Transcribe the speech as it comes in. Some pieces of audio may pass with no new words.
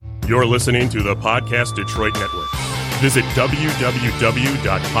You're listening to the Podcast Detroit Network. Visit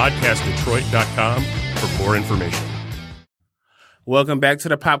www.podcastdetroit.com for more information. Welcome back to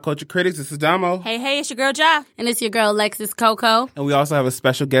the Pop Culture Critics. This is Damo. Hey, it's your girl, Ja. And it's your girl, Alexis Coco. And we also have a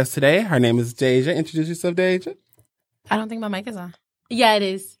special guest today. Her name is Deja. Introduce yourself, Deja. I don't think my mic is on. Yeah, it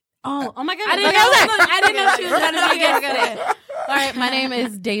is. Oh my goodness. I didn't know she was going to be good. All right, my name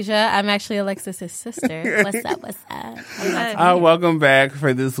is Deja. I'm actually Alexis' sister. What's up? Welcome back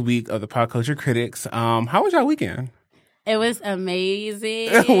for this week of the Pop Culture Critics. How was your weekend? It was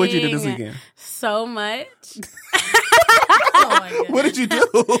amazing. What'd you do this weekend? So much. What did you do?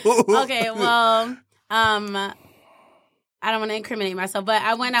 Okay, well, I don't want to incriminate myself, but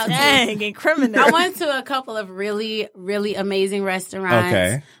I went out incriminate. I went to a couple of really, really amazing restaurants.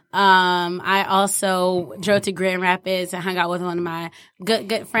 Okay. I also drove to Grand Rapids and hung out with one of my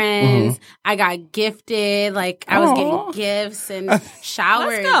good friends. Mm-hmm. I got gifted. Like, I was getting gifts and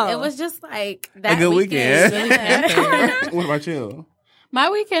showers. It was just like that. A good weekend. Really What about you? My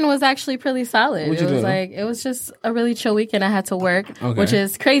weekend was actually pretty solid. What'd you do? It was just a really chill weekend. I had to work, Okay. which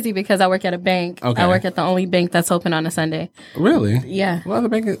is crazy because I work at a bank. Okay. I work at the only bank that's open on a Sunday. Really? Yeah. What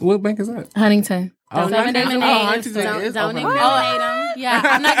bank is that? Huntington. Oh, Don't Huntington is don't okay. incriminate them. Yeah,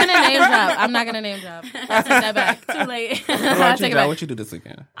 I'm not gonna name drop. I'll take that back. Too late. What about you, Jai? What you do this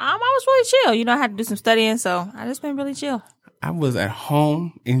weekend? I was really chill. You know, I had to do some studying, so I just been really chill. I was at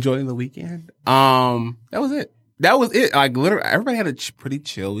home enjoying the weekend. That was it. Like, literally, everybody had a pretty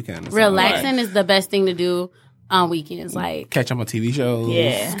chill weekend. Relaxing is the best thing to do on weekends. Like, catch up on TV shows.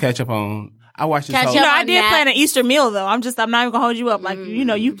 Yeah. Catch up on. I watched this Catch whole. up. I did plan an Easter meal, though. I'm not even going to hold you up. Like,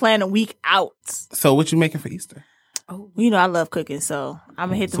 you plan a week out. So what you making for Easter? I love cooking, so I'm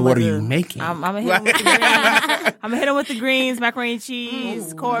going to hit them So what are you making? I'm going to hit them with the greens. I'm going to hit them with the greens, macaroni and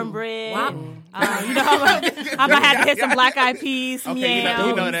cheese, cornbread. Wow. I'm going to have to hit some black eyed peas, some Okay, yams.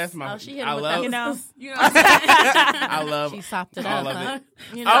 you know that's my. she hit I him with love. that. I love. She sopped it I up. love Huh?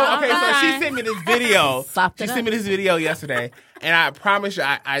 it. Oh, okay. So she sent me this video. Sopped it She up. sent me this video yesterday, and I promise you,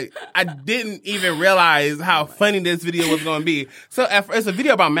 I didn't even realize how funny this video was going to be. So it's a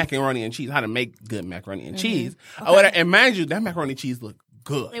video about macaroni and cheese, how to make good macaroni and cheese. Okay. And mind you, that macaroni and cheese looked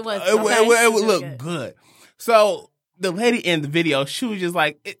good. It was. It would look good. good. So the lady in the video, she was just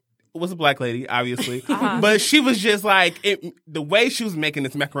like. It was a black lady, obviously, but she was just like the way she was making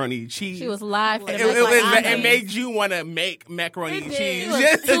this macaroni and cheese. She was live. It made you want to make macaroni and cheese. She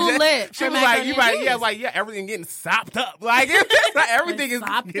was too lit. She was like, everything getting sopped up. Like, everything is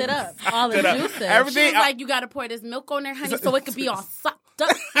sopped it up. All the juices. Everything. She was like, you got to pour this milk on there, honey, so it could be all sopped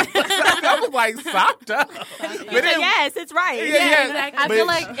up. I was like, sopped up. Yes, it's right. Yeah, exactly. I feel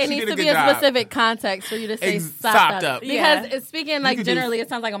like it needs to be a specific context for you to say sopped up. Because it's speaking like generally, it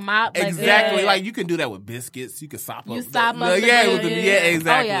sounds like a mop. Exactly. Like, you can do that with biscuits. You can sop up. You sop up. Yeah,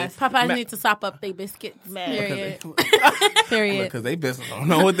 exactly. Oh, yes. Popeyes need to sop up their biscuits. Period. Because they biscuits don't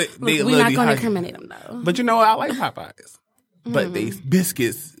know what they We're not going to incriminate them, though. But you know what? I like Popeyes. But they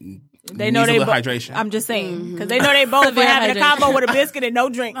biscuits. They know they hydration. I'm just saying because they know they both for having a combo with a biscuit and no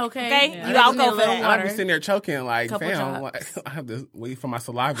drink. Okay, Yeah. you all go for that. I'll be sitting there choking like, Couple fam, drops. like, I have to wait for my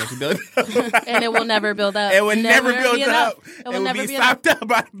saliva to build And it will never build up. It will never build be up. It will never be be sopped up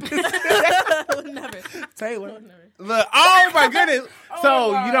by Never. Taylor. Look, oh my goodness.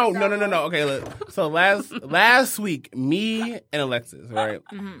 So you don't no. Okay, look. So last week, me and Alexis, right?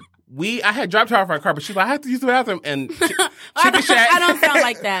 I had dropped her off our car, but she's like, I have to use the bathroom, and Chicken Shack. I don't sound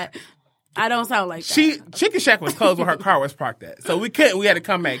like that. I don't sound like that. Chicken Shack was closed where her car was parked at, so we couldn't. We had to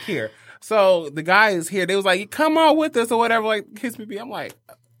come back here. So the guy is here. They was like, "Come on with us" or whatever. Like, kiss me, be. I'm like,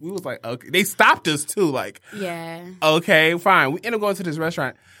 we was like, okay. They stopped us too. Like, Yeah. okay, fine. We ended up going to this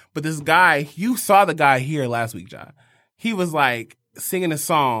restaurant, but this guy, you saw the guy here last week, John. He was like singing a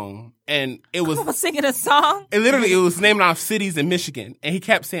song, and it was singing a song. And literally, it was naming off cities in Michigan, and he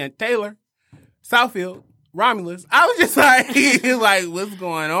kept saying Taylor, Southfield, Romulus. I was just like, what's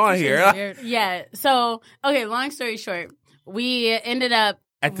going on here? Yeah. So, okay, long story short, we ended up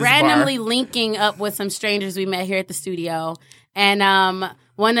At this randomly bar. linking up with some strangers we met here at the studio. And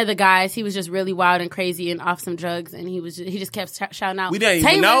one of the guys, he was just really wild and crazy and off some drugs, and he just kept shouting out. We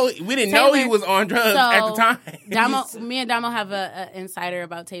didn't know he was on drugs at the time. Me and Damo have a insider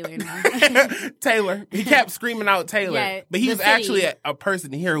about Taylor now. Taylor. He kept screaming out Taylor. Yeah, but he the was city. actually a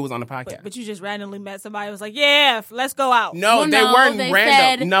person here who was on the podcast. But you just randomly met somebody who was like, yeah, let's go out. No, Well, they no, weren't they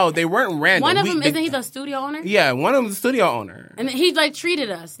random. said- No, they weren't random. One of them, isn't he the studio owner? Yeah, one of them the studio owner. And he like treated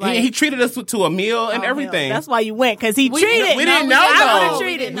us. Like, He treated us to a meal and everything. That's why you went, because he treated. We didn't know, I though. would've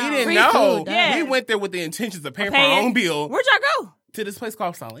treated. We didn't Free know. food, yeah. We went there with the intentions of paying for our own bill. Where'd y'all go? To this place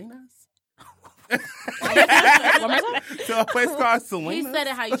called Salinas. To a place called Salinas. He said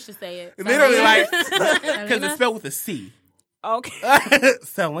it how you should say it. Literally, because it's spelled with a C. Okay.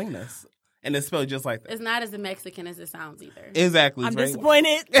 Salinas. And it's spelled just like that. It's not as Mexican as it sounds either. Exactly. I'm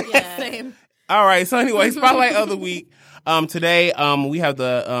disappointed. Yeah. Same. All right. So anyway, Spotlight of the Week. Today, we have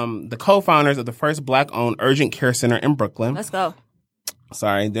the co-founders of the first Black-owned urgent care center in Brooklyn. Let's go.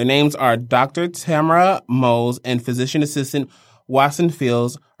 Sorry. Their names are Dr. Tamara Mose and physician assistant Watson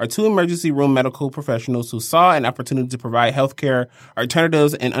Fields, are two emergency room medical professionals who saw an opportunity to provide healthcare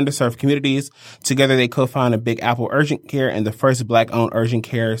alternatives in underserved communities. Together, they co-founded Big Apple Urgent Care and the first Black-owned urgent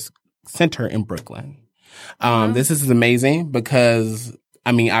care center in Brooklyn. This is amazing because,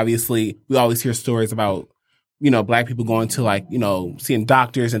 I mean, obviously, we always hear stories about, Black people going to seeing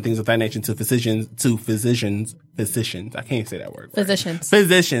doctors and things of that nature to physicians. I can't even say that word.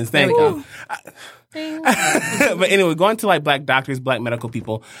 Physicians. Thank you. But anyway, going to Black doctors, Black medical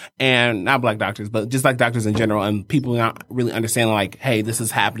people, and not Black doctors, but just doctors in general, and people not really understanding hey, this is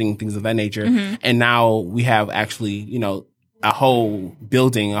happening, things of that nature. Mm-hmm. And now we have actually, a whole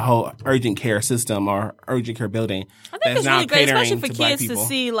building, a whole urgent care system or urgent care building. I think it's really great, especially for kids to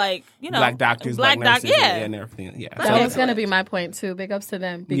see, Black doctors, Black nurses, and everything. Yeah, that was going to be my point too. Big ups to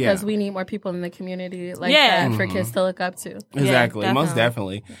them because we need more people in the community that for kids to look up to. Exactly, most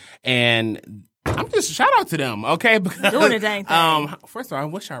definitely. And I'm just shout out to them, okay? Because doing a dang thing. First of all,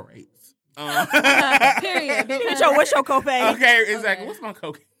 what's your rates? Period. What's your copay? Okay, exactly. What's my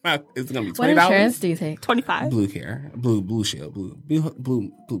copay? It's gonna be $20. What insurance do you take? $25. Blue Care, Blue Shield, Blue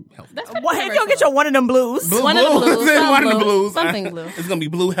Health. What if you don't get your one of them blues? One of the blues. Something blue. It's gonna be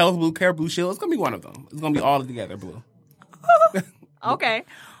Blue Health, Blue Care, Blue Shield. It's gonna be one of them. It's gonna be all together blue. Okay.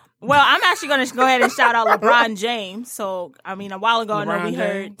 Well, I'm actually going to go ahead and shout out LeBron James. So, I mean, a while ago, I know we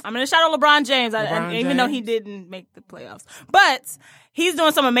heard. I'm going to shout out LeBron James, even though he didn't make the playoffs. But he's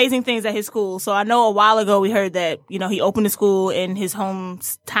doing some amazing things at his school. So, I know a while ago we heard that, he opened a school in his home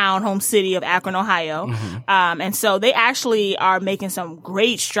city of Akron, Ohio. Mm-hmm. And so they actually are making some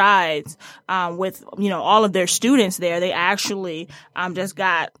great strides with, all of their students there. They actually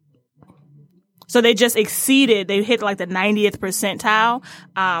they just exceeded, they hit the 90th percentile,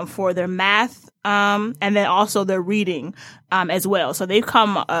 for their math, and then also their reading, as well. So they've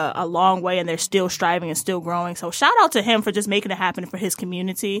come a long way and they're still striving and still growing. So shout out to him for just making it happen for his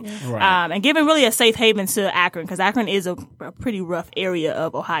community, and giving really a safe haven to Akron, because Akron is a pretty rough area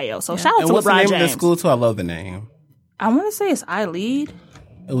of Ohio. So shout out to LeBron James. What's the name of the school too? I love the name. I want to say it's iLead.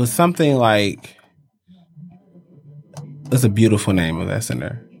 It was something it's a beautiful name of that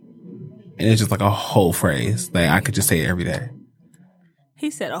center. And it's just a whole phrase. I could just say it every day.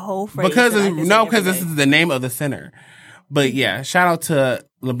 He said a whole phrase. Because this is the name of the center. But yeah, shout out to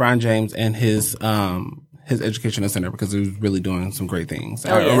LeBron James and his educational center, because it was really doing some great things.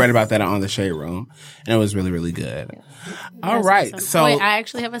 I read about that on the Shade Room, and it was really, really good. Yeah. All right. Awesome. So wait, I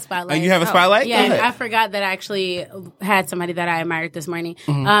actually have a spotlight. You have a spotlight? Yeah, I forgot that I actually had somebody that I admired this morning.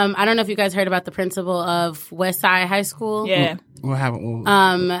 Mm-hmm. I don't know if you guys heard about the principal of Westside High School. Yeah. What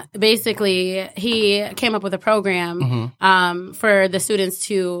happened? Basically, he came up with a program for the students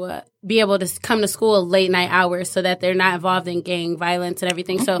to be able to come to school late night hours so that they're not involved in gang violence and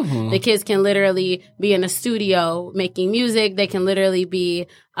everything. So the kids can literally be in a studio making music. They can literally be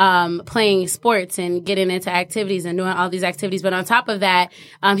playing sports and getting into activities and doing all these activities. But on top of that,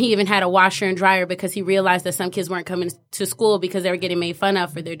 he even had a washer and dryer because he realized that some kids weren't coming to school because they were getting made fun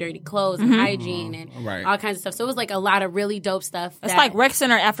of for their dirty clothes and hygiene and all kinds of stuff. So it was a lot of really dope stuff. It's like rec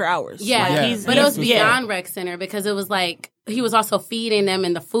center after hours. Yeah. But it was beyond rec center, because it was he was also feeding them,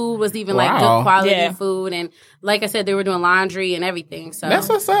 and the food was even good quality food. And like I said, they were doing laundry and everything. So that's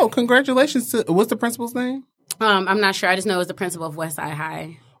what's up. Congratulations to, what's the principal's name? I'm not sure. I just know it was the principal of Westside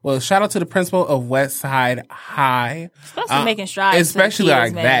High. Well, shout out to the principal of Westside High. Especially making strides. Especially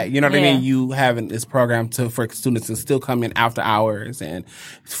that. You know what I mean? You having this program for students to still come in after hours and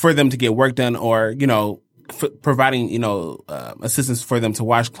for them to get work done, or, providing, assistance for them to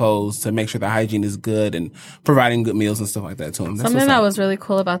wash clothes, to make sure the hygiene is good, and providing good meals and stuff like that to them. Something that was really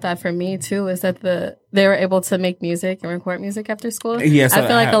cool about that for me too is that they were able to make music and record music after school. Yes, I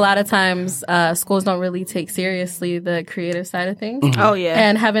feel like a lot of times schools don't really take seriously the creative side of things. Mm-hmm. Oh yeah,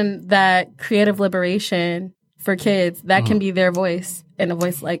 and having that creative liberation for kids, that can be their voice. in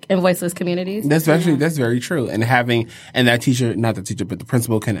voiceless communities. That's very true. And that teacher, not the teacher, but the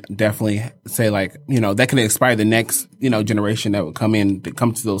principal can definitely say like, that can inspire the next, generation that would come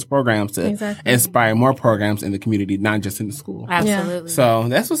to those programs to inspire more programs in the community, not just in the school. Absolutely. So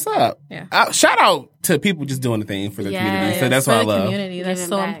that's what's up. Yeah. Shout out to people just doing the thing for the community. So that's what I love. Community. That's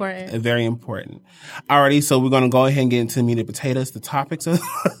so important. Very important. Alrighty, so we're going to go ahead and get into meat and potatoes, the topics of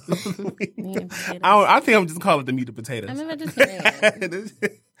I think I'm just calling it the meat and potatoes. I'm a vegetarian.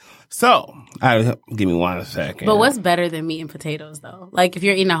 So, give me 1 second. But what's better than meat and potatoes, though? Like, if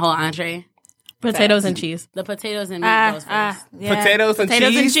you're eating a whole entree? Potatoes and cheese. The potatoes and meat goes first. Yeah. Potatoes and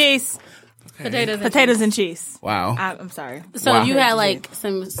cheese? Okay. Potatoes and cheese. Wow. I'm sorry. So you had like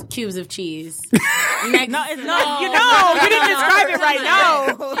some cubes of cheese. No, it's not. You didn't describe it right.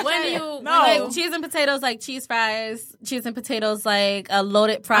 No. When cheese and potatoes like cheese fries, cheese and potatoes like a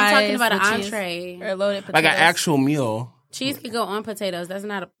loaded fries. I'm talking about an entree or loaded potatoes. Like an actual meal. Cheese could go on potatoes. That's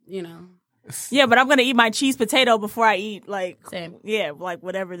not Yeah, but I'm gonna eat my cheese potato before I eat same. Yeah, like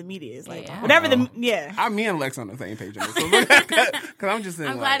whatever the meat is, me and Lex on the same page on this because I'm just saying.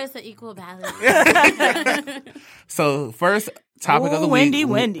 I'm glad it's an equal balance. So first topic of the week: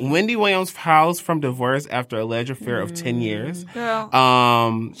 Wendy Williams files from divorce after alleged affair of 10 years. Girl,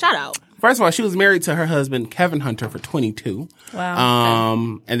 shout out. First of all, she was married to her husband, Kevin Hunter, for 22.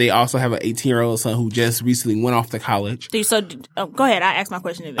 Wow. And they also have an 18-year-old son who just recently went off to college. So, go ahead. I asked my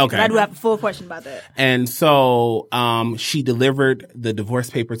question. Okay. I do have a full question about that. And so, she delivered the divorce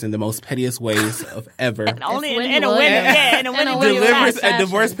papers in the most pettiest ways of ever. Only in a window. Delivers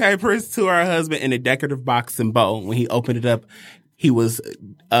divorce papers to her husband in a decorative box and bow. When he opened it up, he was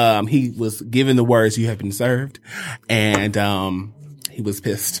given the words, "You have been served," and he was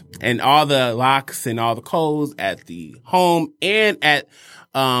pissed. And all the locks and all the codes at the home and at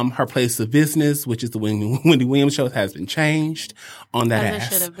her place of business, which is the Wendy Williams show, has been changed on that As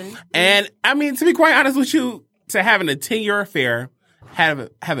ass. it should have been. And I mean, to be quite honest with you, to having a 10-year affair, have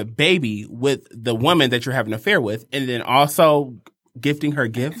a baby with the woman that you're having an affair with, and then also gifting her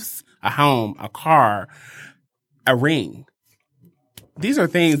gifts, a home, a car, a ring. These are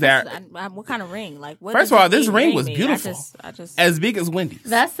things that. What kind of ring? Like, what? First of all, this ring was beautiful. I just as big as Wendy's.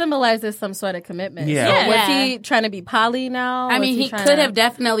 That symbolizes some sort of commitment. Yeah. So was he trying to be poly now? I mean, he could have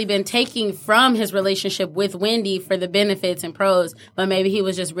definitely been taking from his relationship with Wendy for the benefits and pros, but maybe he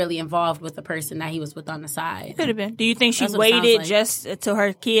was just really involved with the person that he was with on the side. Could have been. Do you think she waited just till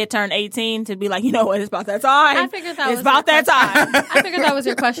her kid turned 18 to be like, you know what, it's about that time? I figured that it's about that time. I figured that was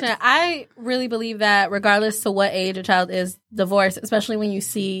your question. I really believe that regardless to what age a child is divorced, especially when you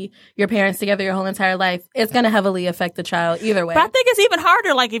see your parents together your whole entire life, it's going to heavily affect the child either way. But I think it's even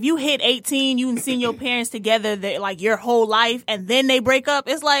harder. Like, if you hit 18, you've seen your parents together like your whole life, and then they break up.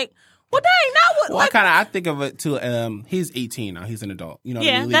 It's like, well, dang, now what? Well, I think of it too. He's 18 now. He's an adult. You know,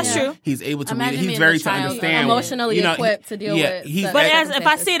 yeah, that's true. He's able to read. He's very to understand, emotionally equipped to deal with. But if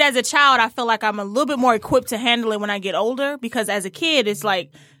I see it as a child, I feel like I'm a little bit more equipped to handle it when I get older. Because as a kid, it's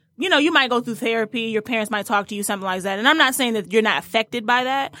like, you know, you might go through therapy, your parents might talk to you, something like that. And I'm not saying that you're not affected by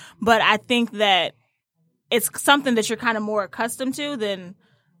that, but I think that it's something that you're kind of more accustomed to than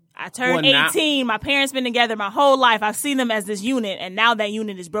I turned 18. My parents been together my whole life. I've seen them as this unit, and now that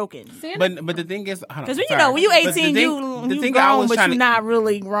unit is broken. But the thing is, because when you 18, you grown, but you're not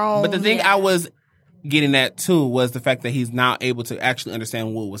really grown. But the thing I was getting at too was the fact that he's now able to actually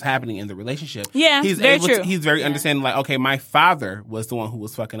understand what was happening in the relationship. Yeah, he's very true. He's very understanding. Like, okay, my father was the one who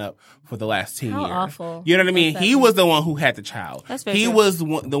was fucking up for the last 10 years. Awful. You know what I mean? He was the one who had the child. That's very he true. was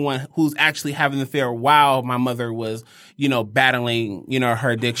the one who's actually having the affair while my mother was, you know, battling, you know, her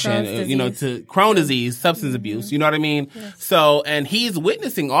addiction, you know, to Crohn's disease, substance abuse. You know what I mean? Yes. So, and he's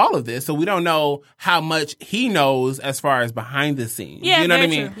witnessing all of this, so we don't know how much he knows as far as behind the scenes. Yeah, you know very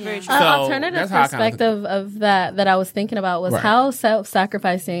what I mean? True. Very true. So alternative perspective of that I was thinking about was how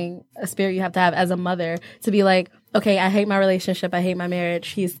self-sacrificing a spirit you have to have as a mother to be like, okay, I hate my relationship, I hate my marriage,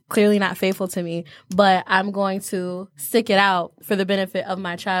 he's clearly not faithful to me, but I'm going to stick it out for the benefit of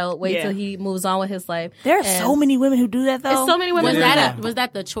my child, wait till he moves on with his life. There are so many women who do that, though. There's so many women. Was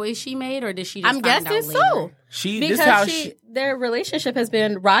that the choice she made, or did she just I'm guessing so. Their relationship has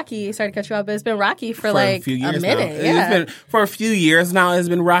been rocky. Sorry to cut you off, but it's been rocky for like a minute. It's been for a few years now. It's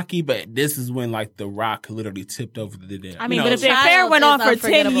been rocky, but this is when like the rock literally tipped over the dam. I mean, but if the affair went on for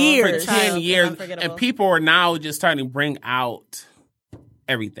 10 years, and people are now just starting to bring out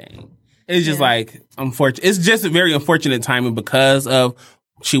everything. It's just like unfortunate. It's just a very unfortunate timing because of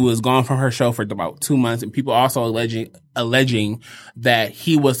She was gone from her show for about 2 months, and people also alleging that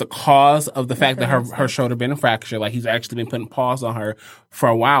he was the cause of the fact that her show had been a fracture. Like, he's actually been putting pause on her for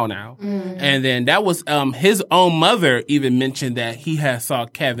a while now. And then that was his own mother even mentioned that he had saw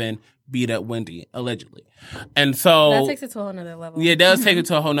Kevin beat up Wendy, allegedly. And so that takes it to a whole nother level. Yeah, it does take it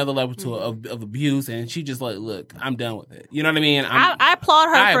to a whole nother level of abuse, and she just like, look, I'm done with it. You know what I mean? I applaud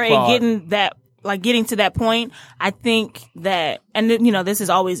her for getting to that point. I think that, and this is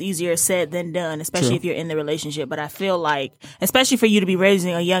always easier said than done, especially if you're in the relationship. But I feel like, especially for you to be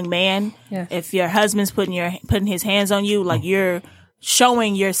raising a young man, if your husband's putting his hands on you, like you're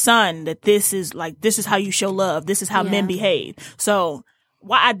showing your son that this is how you show love. This is how men behave. So,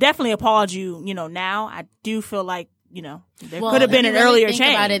 I definitely applaud you. Now I do feel like, there could have been an earlier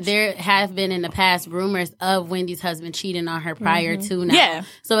change. About it, there have been in the past rumors of Wendy's husband cheating on her prior to now. Yeah.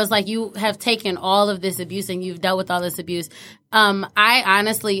 So it's like you have taken all of this abuse and you've dealt with all this abuse. I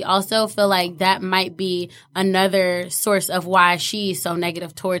honestly also feel like that might be another source of why she's so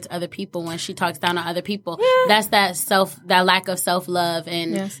negative towards other people when she talks down on other people. Yeah. That's that lack of self-love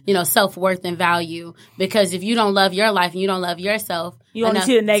and, self-worth and value. Because if you don't love your life and you don't love yourself, you only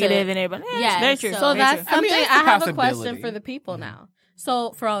see the negative in everybody. Yeah, very true. So that's something. I have a question possibility for the people now.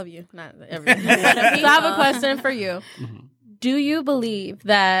 So for all of you, not everyone. So I have a question for you. Do you believe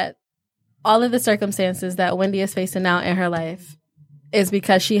that all of the circumstances that Wendy is facing now in her life is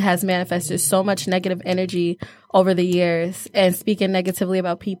because she has manifested so much negative energy over the years and speaking negatively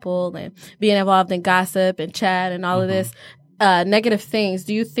about people and being involved in gossip and chat and all of this negative things?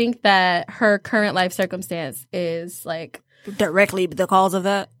 Do you think that her current life circumstance is like directly the cause of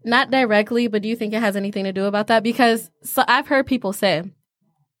that? Not directly, but do you think it has anything to do about that? Because I've heard people say,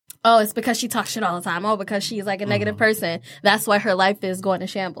 oh, it's because she talks shit all the time. Oh, because she's like a negative person. That's why her life is going to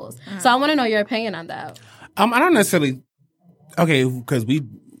shambles. So I want to know your opinion on that. I don't necessarily, because we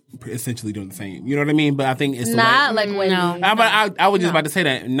essentially doing the same. You know what I mean? But I think it's not like Wendy. No. I was just about to say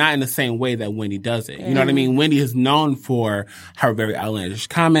that, not in the same way that Wendy does it. You know what I mean? Wendy is known for her very outlandish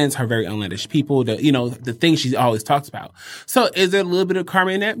comments, her very outlandish people, the things she always talks about. So is there a little bit of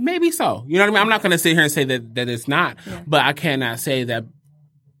karma in that? Maybe so. You know what I mean? I'm not going to sit here and say that it's not, but I cannot say that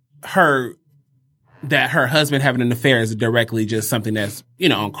her husband having an affair is directly just something that's,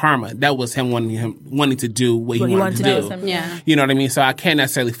 on karma. That was him wanting to do what he wanted to do. Yeah. You know what I mean? So I can't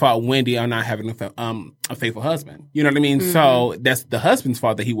necessarily fault Wendy on not having a faithful husband. You know what I mean? So that's the husband's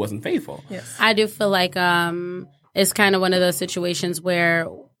fault that he wasn't faithful. Yes. I do feel like it's kind of one of those situations where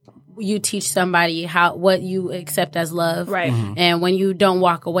you teach somebody what you accept as love. Right. And when you don't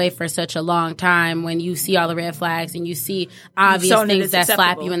walk away for such a long time, when you see all the red flags and you see obvious things that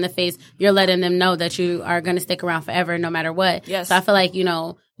slap you in the face, you're letting them know that you are going to stick around forever no matter what. Yes. So I feel like,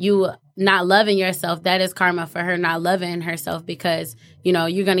 you not loving yourself, that is karma for her not loving herself because,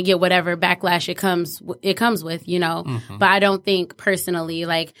 you're going to get whatever backlash it comes with, But I don't think personally,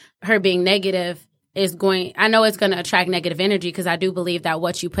 like, her being negative I know it's going to attract negative energy because I do believe that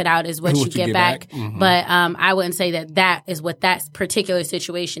what you put out is what you get back. But I wouldn't say that is what that particular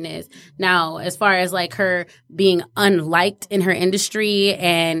situation is. Now, as far as like her being unliked in her industry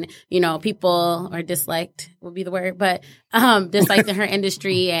and, people are disliked would be the word, but disliked in her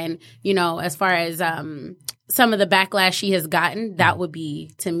industry and, as far as some of the backlash she has gotten, that would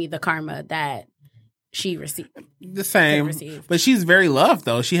be to me the karma that she received. The same. But she's very loved,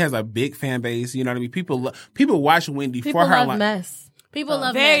 though. She has a big fan base. You know what I mean? People watch Wendy for her. People love mess. People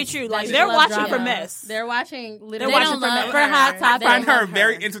love very mess. true. Like, they're watching for mess. They're watching for hot topics. I find her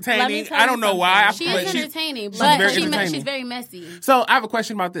very entertaining. I don't know why. She is entertaining, but she's very messy. So I have a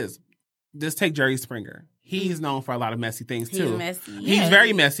question about this. Just take Jerry Springer. He's known for a lot of messy things, too. He's messy. He's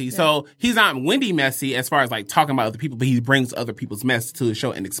very messy. Yeah. So he's not Wendy messy as far as like talking about other people, but he brings other people's mess to the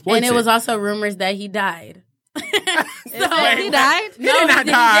show and exploits it. And it was also rumors that he died. He died? He did not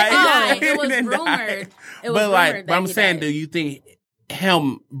die. It was rumored. But I'm saying, do you think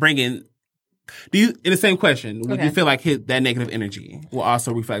him bringing... in the same question, would you feel like that negative energy will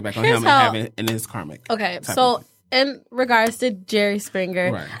also reflect back on him and having in his karmic? Okay, so... in regards to Jerry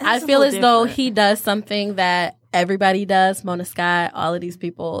Springer, I feel as though he does something that everybody does. Mona Scott, all of these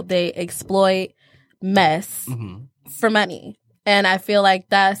people, they exploit mess for money. And I feel like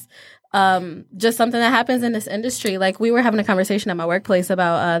that's just something that happens in this industry. Like, we were having a conversation at my workplace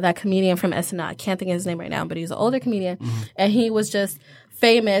about that comedian from SNL. I can't think of his name right now, but he's an older comedian. And he was just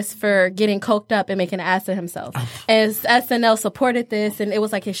famous for getting coked up and making an ass of himself. And SNL supported this, and it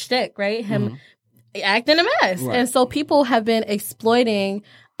was like his shtick, right? Him acting a mess. Right. And so people have been exploiting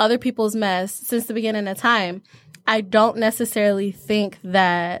other people's mess since the beginning of time. I don't necessarily think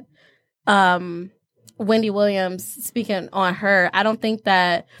that Wendy Williams, speaking on her, I don't think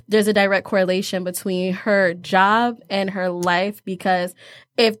that there's a direct correlation between her job and her life, because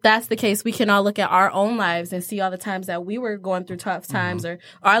if that's the case, we can all look at our own lives and see all the times that we were going through tough times or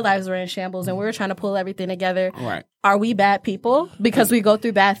our lives were in shambles and we were trying to pull everything together. Right. Are we bad people because we go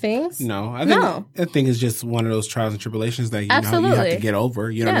through bad things? No. I think it's just one of those trials and tribulations that you have to get over.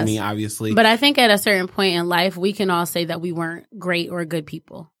 You know what I mean? Obviously. But I think at a certain point in life, we can all say that we weren't great or good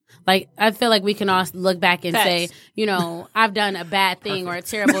people. Like, I feel like we can all look back and say, you know, I've done a bad thing or a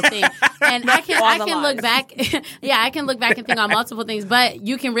terrible thing. And I can look back. I can look back and think on multiple things, but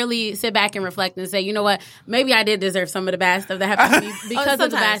you can really sit back and reflect and say, you know what, maybe I did deserve some of the bad stuff that happened to me because of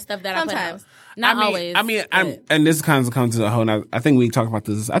the bad stuff that I put out. Not always. And this kind of comes to a whole nother, I think we talked about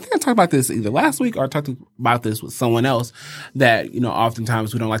this. I think I talked about this either last week or I talked about this with someone else, that, you know,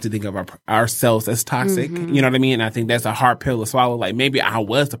 oftentimes we don't like to think of ourselves as toxic. Mm-hmm. You know what I mean? And I think that's a hard pill to swallow. Like, maybe I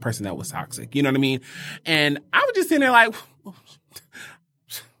was the person that was toxic. You know what I mean? And I was just sitting there like,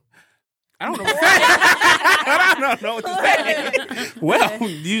 I don't know what to say. I don't know what to say. Well,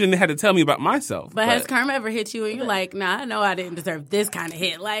 you didn't have to tell me about myself. But has karma ever hit you and you're like, nah, I know I didn't deserve this kind of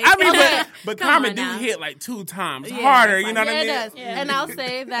hit? Like, I mean, but karma do hit like 2 times harder. You know what I mean? It does. Yeah. And I'll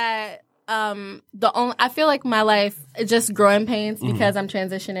say that I feel like my life is just growing pains because I'm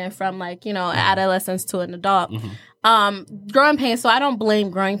transitioning from, like, you know, adolescence to an adult. Growing pains, so I don't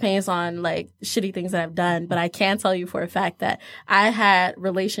blame growing pains on like shitty things that I've done, but I can tell you for a fact that I had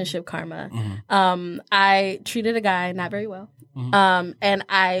relationship karma. I treated a guy not very well. And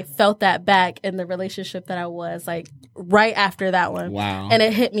I felt that back in the relationship that I was, like, right after that one. Wow. And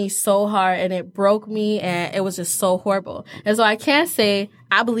it hit me so hard and it broke me and it was just so horrible. And so I can't say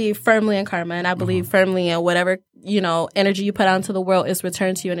I believe firmly in karma and I believe firmly in whatever, you know, energy you put out into the world is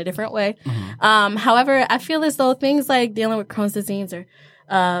returned to you in a different way. However, I feel as though things like dealing with Crohn's disease or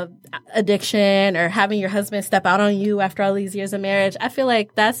addiction or having your husband step out on you after all these years of marriage, I feel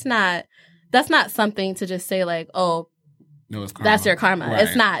like that's not something to just say like, oh, no, it's karma. That's your karma. Right.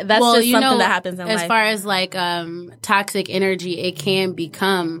 It's not. That's just something that happens in life. As far as like toxic energy, it can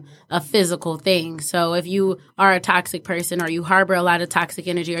become a physical thing. So if you are a toxic person or you harbor a lot of toxic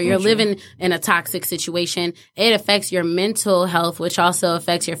energy or you're living in a toxic situation, it affects your mental health, which also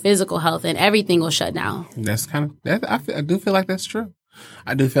affects your physical health, and everything will shut down. That's kind of, I do feel like that's true.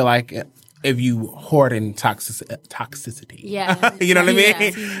 I do feel like if you hoard in toxicity. Yeah. You know what I mean?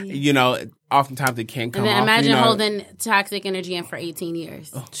 Yeah. You know, oftentimes it can come off. And then imagine you know, holding toxic energy in for 18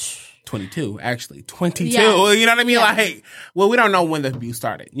 years. Oh, 22, actually. 22. Yeah. You know what I mean? Yeah. Like, well, we don't know when the abuse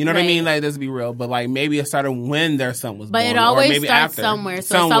started. You know what I mean? Like, let's be real. But, like, maybe it started when their son was born. But it always or maybe starts after. somewhere.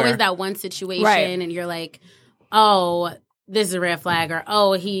 So it's always that one situation and you're like, oh, this is a red flag, or,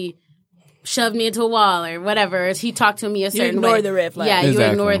 oh, he shoved me into a wall or whatever. He talked to me a certain way. You ignore the red flag. Yeah, you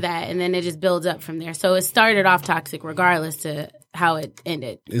ignore that, and then it just builds up from there. So it started off toxic regardless to how it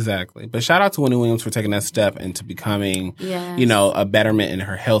ended. Exactly. But shout out to Wendy Williams for taking that step into becoming, you know, a betterment in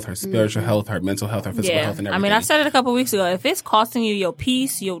her health, her spiritual health, her mental health, her physical health, and everything. I mean, I said it a couple weeks ago. If it's costing you your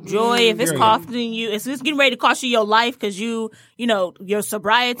peace, your joy, if it's costing you, if it's getting ready to cost you your life because you know, your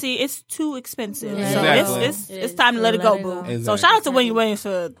sobriety, it's too expensive. Yeah. So it's time to let it go, boo. Exactly. So shout out to Wendy Williams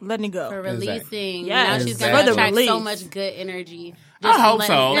for letting it go. For releasing. Yeah. Now she's going to attract so much good energy. I hope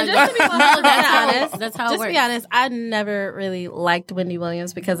so. And just to be honest, that's how it works. To be honest, I never really liked Wendy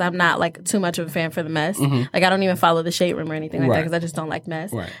Williams because I'm not like too much of a fan for the mess. Like, I don't even follow the Shade Room or anything like that because I just don't like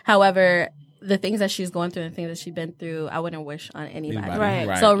mess. Right. However, the things that she's going through and the things that she's been through, I wouldn't wish on anybody.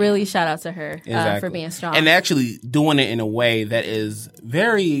 Right. So really shout out to her for being strong. And actually doing it in a way that is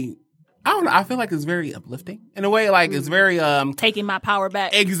very, I don't know, I feel like it's very uplifting in a way. Like, it's very taking my power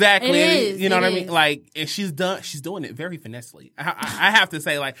back. Exactly. It is. You know It what I is. mean? Like, and she's doing it very finessely. I have to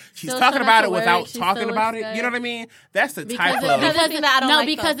say, like, she's Still talking showing about her it work. without She talking still about looks it. good. You know what I mean? That's the Because type it- of. because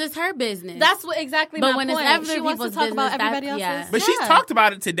because it's her business. that's what exactly But my when it's point. other She wants to people's talk about business, everybody that- else's. yeah. But she's talked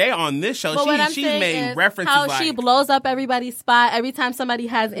about it today on this show. But what I'm She's saying made is references how like she blows up everybody's spot. Every time somebody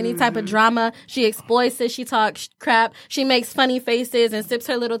has any type of drama, she exploits it. She talks crap. She makes funny faces and sips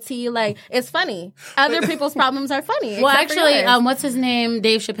her little tea. Like, it's funny. Other people's problems are funny. Well, except for actually, yours. what's his name?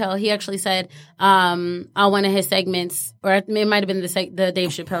 Dave Chappelle. He actually said on one of his segments, or it might have been the Dave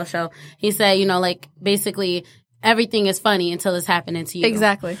Chappelle show. He said, you know, like, basically everything is funny until it's happening to you.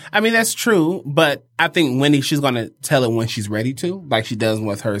 Exactly. I mean, that's true, but I think Wendy, she's going to tell it when she's ready to, like she does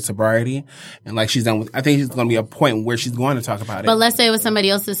with her sobriety. And like she's done with, I think she's going to be a point where she's going to talk about it. But let's say it was somebody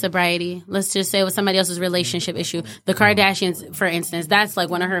else's sobriety. Let's just say it was somebody else's relationship issue. The Kardashians, for instance, that's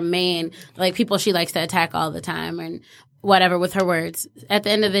like one of her main, like, people she likes to attack all the time and whatever with her words. At the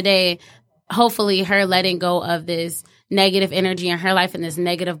end of the day, hopefully her letting go of this negative energy in her life and this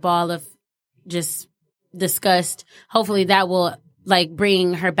negative ball of just discussed, hopefully that will like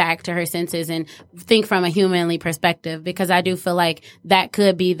bring her back to her senses and think from a humanly perspective, because I do feel like that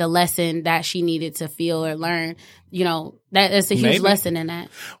could be the lesson that she needed to feel or learn. You know, that is a huge lesson in that.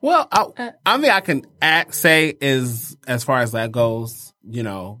 Well, I mean, I can say is, as far as that goes, you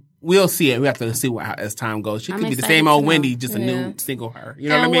know, we'll see it. We have to see as time goes. She could be the same old Wendy, just a new single her. You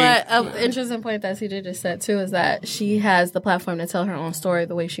know what I mean? An interesting point that CJ just said too is that she has the platform to tell her own story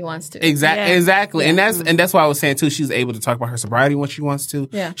the way she wants to. Exactly. Yeah. And that's why I was saying too, she's able to talk about her sobriety when she wants to.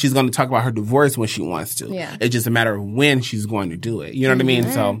 Yeah. She's going to talk about her divorce when she wants to. Yeah. It's just a matter of when she's going to do it. You know what I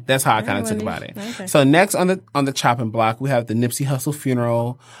mean? So that's how I kind of took about it. Okay. So next on the chopping block, we have the Nipsey Hussle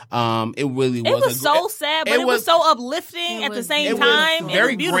funeral. It was so sad, but it was so uplifting at the same time.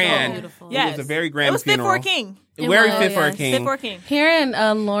 Very grand. Beautiful. Yes. It was a very grand funeral. It was fit for a king. Very fit for a king. Fit for a king. Hearing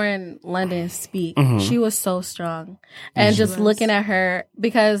Lauren London speak, she was so strong. And just looking at her,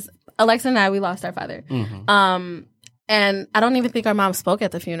 because Alexa and I, we lost our father. And I don't even think our mom spoke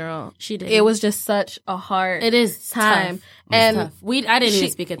at the funeral. She did. It was just such a hard time. Tough. And tough. I didn't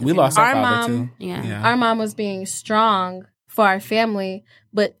even speak at the funeral. We lost our father too. Yeah. Our mom was being strong for our family,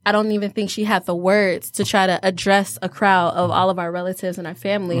 but I don't even think she had the words to try to address a crowd of all of our relatives and our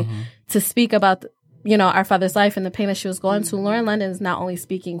family to speak about, our father's life and the pain that she was going to. Lauren London is not only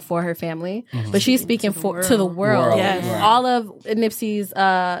speaking for her family, but she's speaking to the world. Yes. Right. All of Nipsey's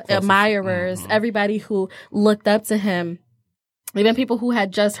admirers, everybody who looked up to him, even people who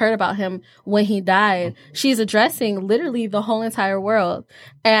had just heard about him when he died. She's addressing literally the whole entire world.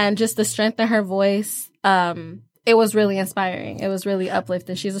 And just the strength in her voice, it was really inspiring. It was really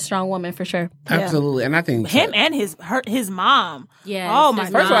uplifting. She's a strong woman for sure. Absolutely. And I think him and his mom. Yeah. Oh my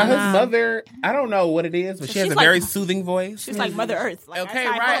God. First of all, his mother, I don't know what it is, but she has a very soothing voice. She's like Mother Earth. Like, okay,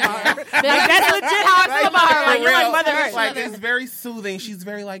 right. That's legit how I feel about her. Like, you're like Mother Earth. Like, it's very soothing. She's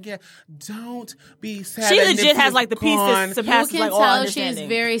very like, don't be sad. She legit has like the peace that surpasses like all understanding. You can tell she's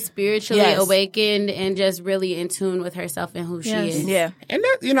very spiritually awakened and just really in tune with herself and who she is. Yeah. And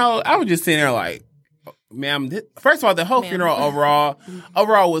that, I was just sitting there like, ma'am, first of all, the whole funeral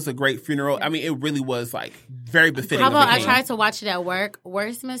overall was a great funeral. I mean, it really was like very befitting. How about I tried to watch it at work?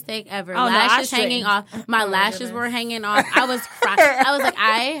 Worst mistake ever. Lashes hanging off. My lashes were hanging off. I was crying. I was like,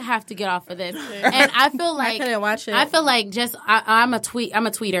 I have to get off of this. And I feel like I couldn't watch it. I feel like I'm a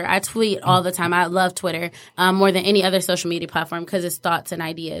tweeter. I tweet all the time. I love Twitter more than any other social media platform because it's thoughts and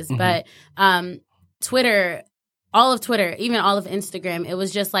ideas. But Twitter. All of Twitter, even all of Instagram, it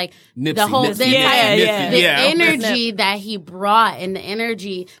was just like Nipsey, the whole the energy that he brought and the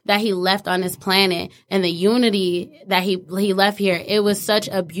energy that he left on this planet and the unity that he left here. It was such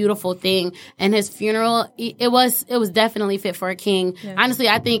a beautiful thing. And his funeral, it was definitely fit for a king. Yeah. Honestly,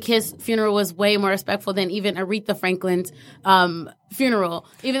 I think his funeral was way more respectful than even Aretha Franklin's funeral.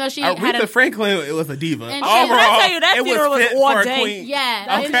 Even though she Aretha Franklin, it was a diva. And overall, I tell you, that funeral was ordained.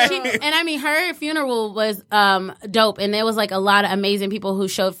 Yeah. Okay. And I mean, her funeral was dope, and there was like a lot of amazing people who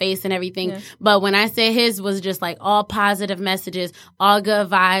showed face and everything. Yeah. But when I say his was just like all positive messages, all good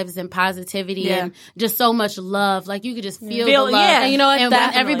vibes and positivity, and just so much love. Like you could just feel the love. Yeah. And you know what? And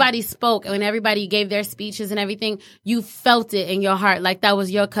when everybody spoke and when everybody gave their speeches and everything, you felt it in your heart, like that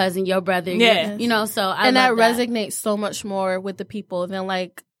was your cousin, your brother. Yeah. So and that resonates so much more with the people than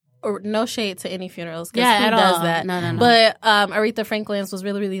like. Or no shade to any funerals, because who does that? No. But Aretha Franklin's was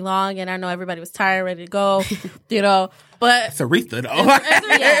really, really long, and I know everybody was tired, ready to go, But it's Aretha, though.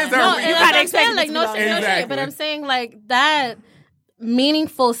 You gotta expect like no shade. But I'm saying like that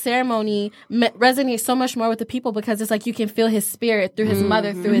meaningful ceremony resonates so much more with the people because it's like you can feel his spirit through his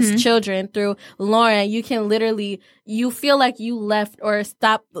mother, through his children, through Lauren. You can literally, you feel like you left or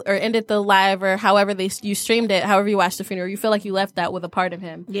stopped or ended the live or however you streamed it, however you watched the funeral. You feel like you left that with a part of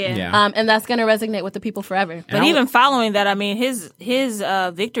him. Yeah. And that's going to resonate with the people forever. But even following that, I mean, his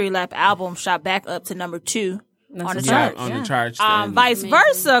Victory Lap album shot back up to number 2 on the charts. On the charts. Vice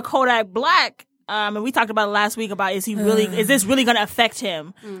versa, Kodak Black. And we talked about it last week about is this really going to affect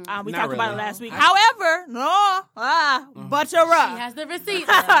him? We talked about it last week. However, butter up. She has the receipt.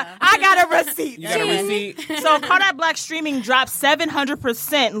 I got a receipt. You got a receipt? So Kodak Black streaming dropped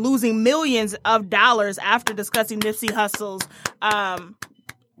 700%, losing millions of dollars after discussing Nipsey Hussle's, I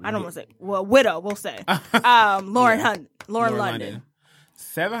don't want to say, widow, we'll say, Lauren London.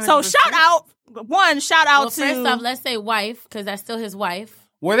 700%. So shout out to... First off, let's say wife, because that's still his wife.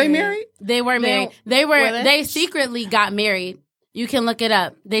 Were they married? They were married. They secretly got married. You can look it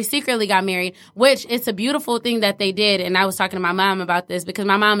up. They secretly got married, which it's a beautiful thing that they did. And I was talking to my mom about this because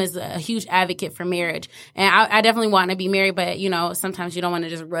my mom is a huge advocate for marriage. And I definitely want to be married, but, you know, sometimes you don't want to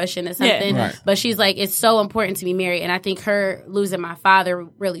just rush into something. Yeah. Right. But she's like, it's so important to be married. And I think her losing my father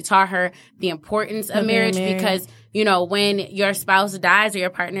really taught her the importance of marriage because, you know, when your spouse dies or your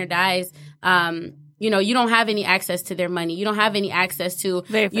partner dies, you know, you don't have any access to their money. You don't have any access to,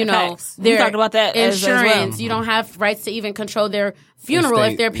 you know, their talked about that insurance. as well. You don't have rights to even control their funeral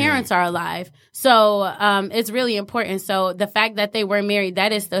if their parents are alive. So it's really important. So the fact that they were married,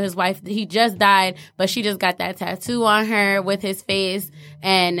 that is still his wife. He just died, but she just got that tattoo on her with his face,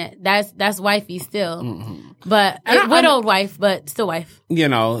 and that's wifey still. Mm-hmm. But widowed wife, but still wife. You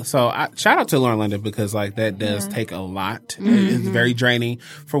know, so shout out to Lauren Linda because like that does take a lot. Mm-hmm. It's very draining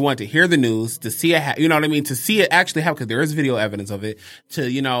for one to hear the news, to see it, you know what I mean, to see it actually happen because there is video evidence of it.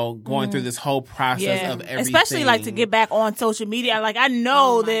 To going through this whole process of everything, especially like to get back on social media. Like I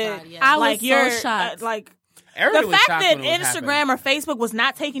know that, God, yes. I like was you're so shocked. like. Everybody The was fact shocked that when it was Instagram happening. or Facebook was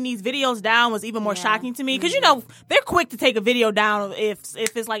not taking these videos down was even more shocking to me because you know they're quick to take a video down if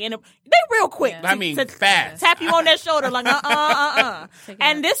it's like they real quick. I mean, fast. Tap you on that shoulder like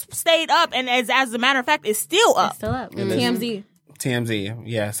and this stayed up and as a matter of fact it's still up. It's still up. TMZ,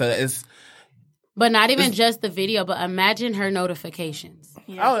 yeah. So it's. But not even just the video, but imagine her notifications.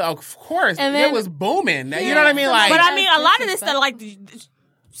 Yeah. Oh, of course. And then, it was booming. You know what I mean? Like, but I mean, a lot of this stuff, like,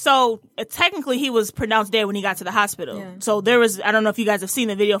 so technically he was pronounced dead when he got to the hospital. Yeah. So there was, I don't know if you guys have seen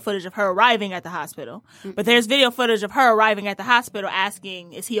the video footage of her arriving at the hospital, but there's video footage of her arriving at the hospital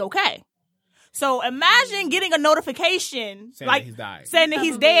asking, is he okay? So imagine getting a notification saying that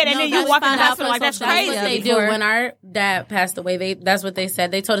he's dead, and then you walk in the hospital like that's crazy. That's what they do. When our dad passed away, that's what they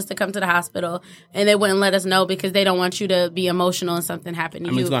said. They told us to come to the hospital, and they wouldn't let us know because they don't want you to be emotional and something happen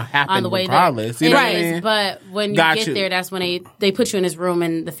to you it's gonna happen on the way regardless. there. You know right. what I mean? But when you get there, that's when they put you in this room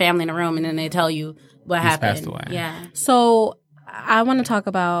and the family in the room, and then they tell you what happened. Passed away. Yeah. So I want to talk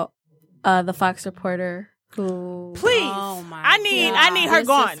about the Fox reporter. Please, oh my I need her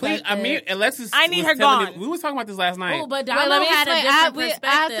gone. Please, I mean, unless it's. I need her gone. We was talking about this last night. Oh, but Donald had a different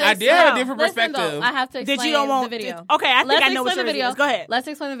perspective. I did have a different perspective. Though, I have to explain the video. Okay, I think I know what the video is. Go ahead. Let's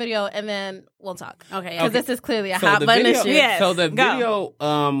explain the video and then we'll talk. Okay, because this is clearly a hot button issue. Yes, so the video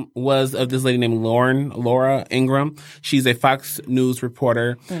was of this lady named Laura Ingraham. She's a Fox News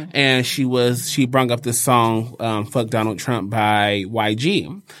reporter, and she brung up this song "Fuck Donald Trump" by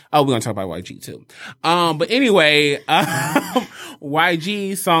YG. Oh, we're gonna talk about YG too. But anyway,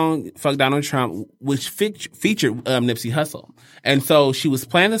 YG song "Fuck Donald Trump," which featured Nipsey Hussle. And so she was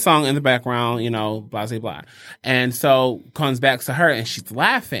playing the song in the background, you know, blah, blah, blah. And so comes back to her and she's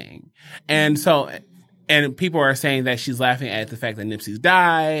laughing. And so, and people are saying that she's laughing at the fact that Nipsey's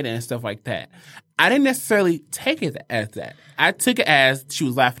died and stuff like that. I didn't necessarily take it as that. I took it as she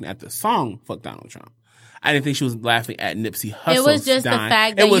was laughing at the song "Fuck Donald Trump." I didn't think she was laughing at Nipsey Hussle's It was just dying. the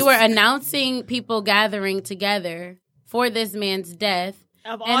fact that you were announcing people gathering together for this man's death.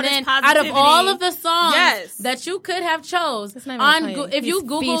 And then out of all of the songs that you could have chose on if you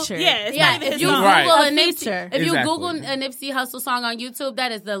Google if you Google a Nipsey Hussle song on YouTube,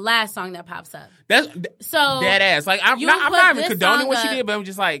 that is the last song that pops up. That's so dead ass. Like I'm not even condoning what she did, but I'm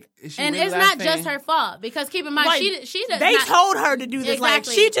just like, and it's not just her fault because keep in mind she they told her to do this. Exactly. Like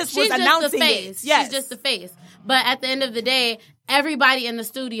she just was announcing the face. It. Yes. She's just the face. But at the end of the day, everybody in the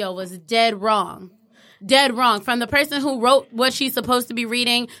studio was dead wrong. Dead wrong. From the person who wrote what she's supposed to be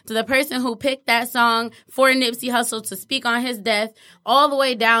reading to the person who picked that song for Nipsey Hussle to speak on his death, all the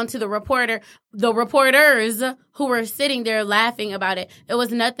way down to the reporters who were sitting there laughing about it. It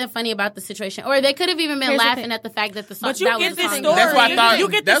was nothing funny about the situation. Or they could have even been laughing at the fact that the song. But you get this story. That's what I thought. You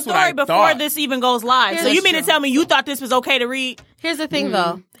get this story before this even goes live. So you mean to tell me you thought this was okay to read? Here's the thing,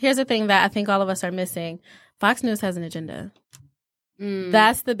 though. Here's the thing that I think all of us are missing. Fox News has an agenda.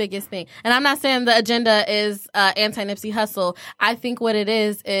 That's the biggest thing. And I'm not saying the agenda is anti-Nipsey Hussle. I think what it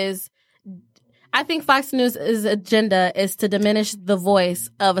is I think Fox News' agenda is to diminish the voice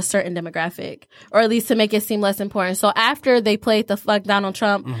of a certain demographic, or at least to make it seem less important. So after they played the "Fuck Donald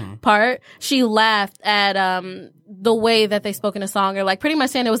Trump" part, she laughed at the way that they spoke in the song, or like pretty much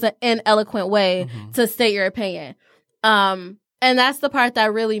saying it was an ineloquent way to state your opinion. And that's the part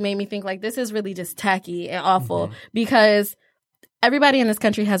that really made me think like this is really just tacky and awful because everybody in this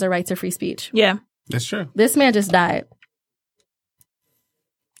country has a right to free speech. Yeah. That's true. This man just died.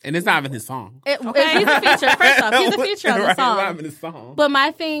 And it's not even his song. He's a feature. First off, he's a feature on the song. It's not even his song. But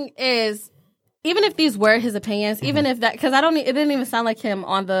my thing is, even if these were his opinions, even if that, because it didn't even sound like him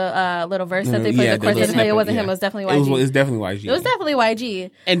on the little verse that they played. Of course, it wasn't him. It was definitely YG. It's definitely YG. It was definitely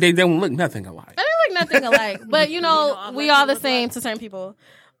YG. And they don't look nothing alike. They didn't look nothing alike. But, we all the same to certain people.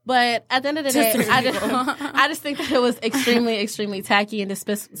 But at the end of the day, I just think that it was extremely, extremely tacky and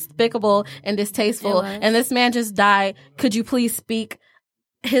despicable and distasteful. And this man just died. Could you please speak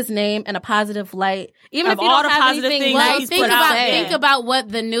his name in a positive light? Even if you don't have anything nice, think about what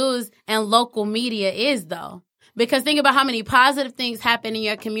the news and local media is, though. Because think about how many positive things happen in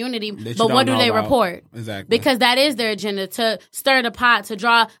your community, but what do they report? Exactly. Because that is their agenda, to stir the pot, to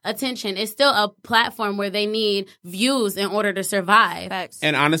draw attention. It's still a platform where they need views in order to survive. Facts.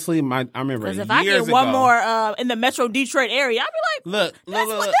 And honestly, I remember years ago. Because if I get one more in the Metro Detroit area, I'd be like, look. This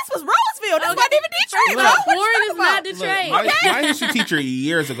was Roseville. This wasn't even Detroit. Look, Warren is not Detroit. My history teacher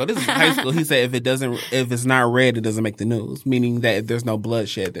years ago, this is high school, he said if it's not red, it doesn't make the news. Meaning that if there's no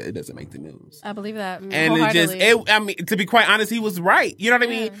bloodshed, it doesn't make the news. I believe that. And to be quite honest, he was right. You know what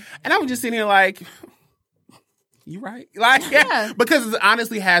I mean? And I was just sitting here like, you right? Like, because it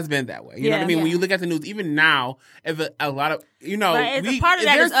honestly has been that way. You know what I mean? When you look at the news, even now, if a lot of, part of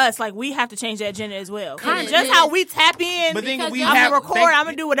that is us. Like, we have to change that agenda as well. Just how we tap in, I'm going to record, I'm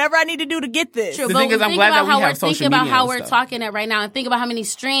going to do whatever I need to do to get this. True, the thing is, I'm glad that we have social media. Think about how we're talking it right now, and think about how many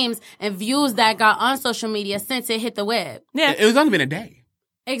streams and views that got on social media since it hit the web. Yeah. It was only been a day.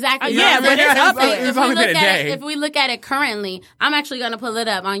 Exactly. But it's up there. If we look at it currently, I'm actually going to pull it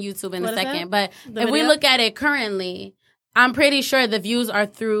up on YouTube in a second. But if we look at it currently, I'm pretty sure the views are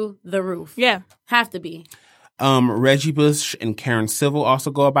through the roof. Yeah. Have to be. Reggie Bush and Karen Civil also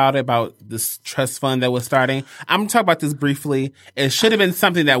go about this trust fund that was starting. I'm going to talk about this briefly. It should have been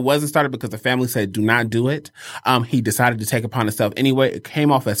something that wasn't started because the family said, do not do it. He decided to take upon himself anyway. It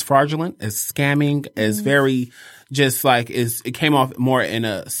came off as fraudulent, as scamming, as very... just like it came off more in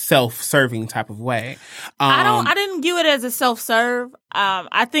a self-serving type of way. I didn't view it as a self-serve.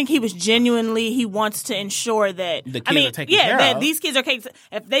 I think he wants to ensure that the kids are taken care that of. These kids are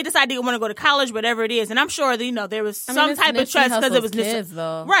if they decide they want to go to college, whatever it is, and I'm sure that, there was some type of trust because it was kids,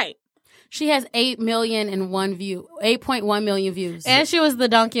 though. Right. She has 8.1 million views. And she was the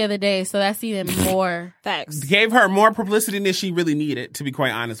donkey of the day, so that's even more. Facts. Gave her more publicity than she really needed, to be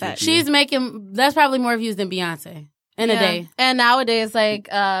quite honest with you. That's probably more views than Beyonce in a day. And nowadays,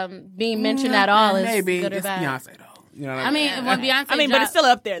 being mentioned at all is good or bad. Beyonce, though. You know what I mean, when Beyonce but it's still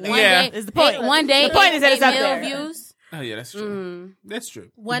up there, though. Is the point. One day, the point is that it's up there. Views. Oh, yeah, that's true. That's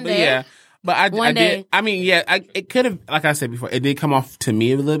true. One day. Yeah. But it could have, like I said before, it did come off to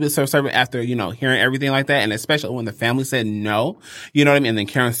me a little bit self-serving after, hearing everything like that. And especially when the family said no, you know what I mean? And then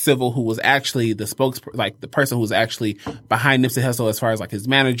Karen Civil, who was actually the the person who was actually behind Nipsey Hussle as far as his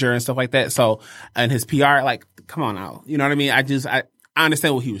manager and stuff like that. So, and his PR, come on now. You know what I mean? I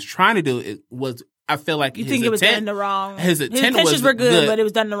understand what he was trying to do. I feel like you think it was done in the wrrong. His intentions were good, but it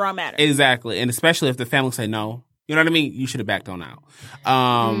was done in the wrong manner. Exactly. And especially if the family say no. You know what I mean? You should have backed on out.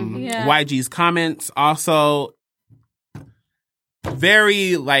 YG's comments also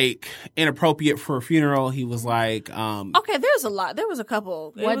very inappropriate for a funeral. He was like, okay, there's a lot. There was a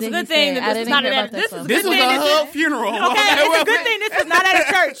couple. What it was did a good he thing say? that this was not at this was a hood funeral. Okay, it's a good thing this was not at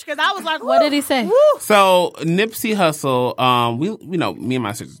a church because I was like, what did he say? Woo. So Nipsey Hussle, me and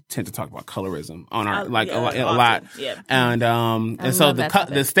my sisters tend to talk about colorism on our a lot. Yeah. And so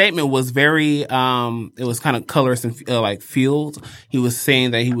the statement was very it was kind of colorist and fueled. He was saying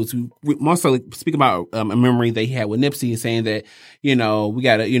that he was mostly speaking about a memory that he had with Nipsey, saying that we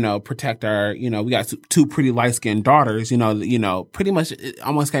gotta protect our we got two pretty light skinned daughters. Pretty much it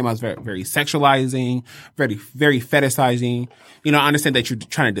almost came out as very very sexualizing, very very fetishizing. I understand that you're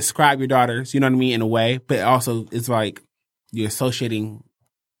trying to describe your daughters. You know what I mean in a way, but also it's like you're associating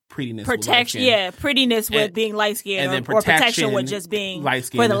prettiness prettiness with being light skinned, or protection with just being light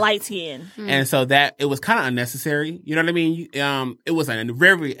skin for the light skin. And so that it was kind of unnecessary. You know what I mean? It was a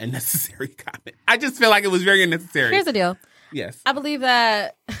very unnecessary comment. I just feel like it was very unnecessary. Here's the deal. Yes. I believe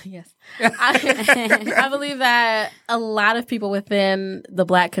that, I believe that a lot of people within the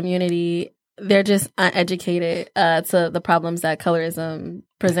Black community, they're just uneducated to the problems that colorism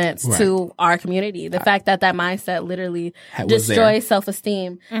presents to our community. The fact that mindset literally destroys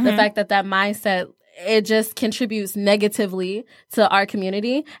self-esteem. Mm-hmm. The fact that mindset, it just contributes negatively to our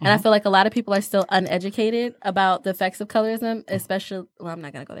community. And I feel like a lot of people are still uneducated about the effects of colorism, especially, I'm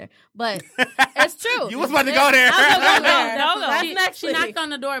not going to go there, but it's true. You was about to go there. I'm going to go there. She knocked on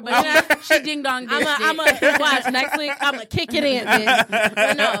the door, but she ding-donged it. I'm going to watch next week. I'm going to kick it in, bitch.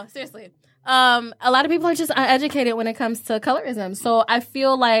 But no, seriously. A lot of people are just uneducated when it comes to colorism. So I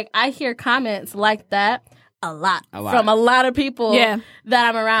feel like I hear comments like that a lot from a lot of people that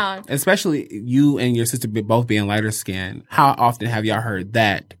I'm around. Especially you and your sister both being lighter skinned. How often have y'all heard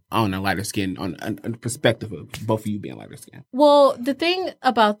that on a lighter skin, on a perspective of both of you being lighter skinned? Well, the thing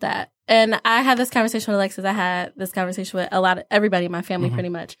about that, and I had this conversation with Alexis, I had this conversation with everybody in my family pretty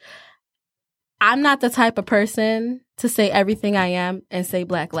much. I'm not the type of person to say everything I am and say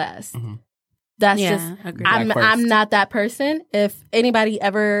black last. That's just, I'm not that person. If anybody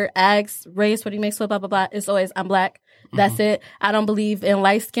ever asks race, what do you mix with, blah, blah, blah, it's always, I'm black. That's it. I don't believe in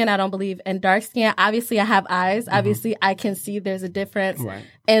light skin. I don't believe in dark skin. Obviously, I have eyes. Obviously, I can see there's a difference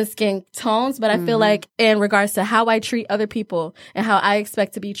in skin tones. But I feel like in regards to how I treat other people and how I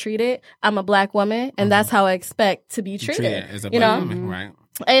expect to be treated, I'm a black woman. And that's how I expect to be treated. As a black woman, right?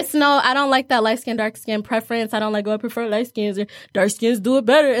 It's I don't like that light skin, dark skin preference. I don't like, I prefer light skins or dark skins do it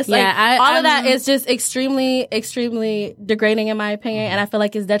better. It's all of that is just extremely, extremely degrading in my opinion. And I feel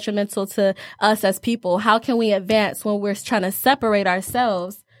like it's detrimental to us as people. How can we advance when we're trying to separate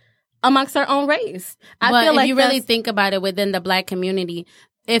ourselves amongst our own race? I feel like if you really think about it within the black community,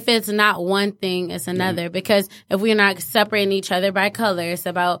 if it's not one thing, it's another. Because if we're not separating each other by color, it's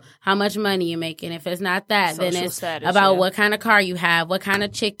about how much money you're making. If it's not that, social then it's status, about what kind of car you have, what kind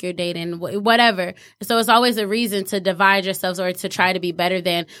of chick you're dating, whatever. So it's always a reason to divide yourselves or to try to be better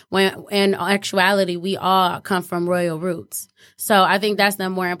than, when in actuality, we all come from royal roots. So I think that's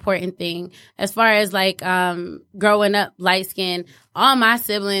the more important thing. As far as growing up light skinned, all my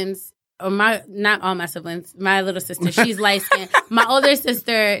siblings, not all my siblings, my little sister, she's light skinned. My older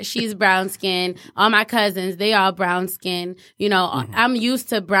sister, she's brown skinned. All my cousins, they all brown skinned. You know, I'm used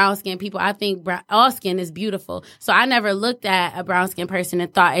to brown skinned people. I think all skin is beautiful. So I never looked at a brown skinned person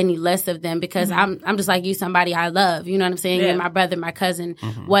and thought any less of them because I'm just like you, somebody I love. You know what I'm saying? Yeah. My brother, my cousin,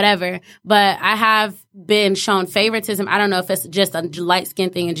 whatever. But I have been shown favoritism. I don't know if it's just a light skin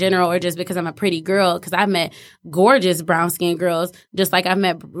thing in general or just because I'm a pretty girl, because I've met gorgeous brown skinned girls, just like I've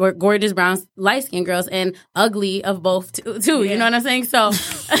met gorgeous brown light skinned girls and ugly of both too. You know what I'm saying? So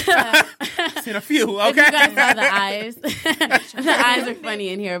seen a few, okay? If you guys saw the eyes. The eyes are funny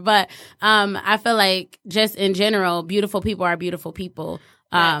in here. But I feel like just in general, beautiful people are beautiful people.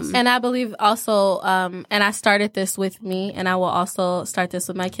 And I believe also, and I started this with me, and I will also start this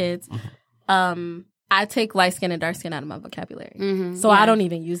with my kids. I take light skin and dark skin out of my vocabulary. So I don't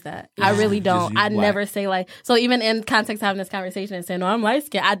even use that. I really don't. I never say so even in context of having this conversation and saying, no, I'm light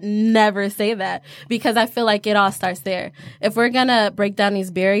skin, I'd never say that because I feel like it all starts there. If we're going to break down these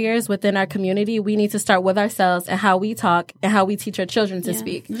barriers within our community, we need to start with ourselves and how we talk and how we teach our children to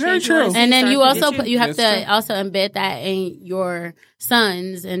speak. Very true. And then you also you have to also embed that in your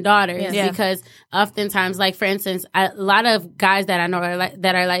sons and daughters because oftentimes, like for instance, a lot of guys that I know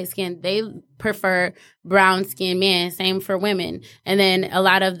that are light skinned, they prefer brown skinned men. Same for women. And then a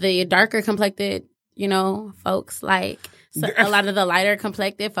lot of the darker complected, folks like a lot of the lighter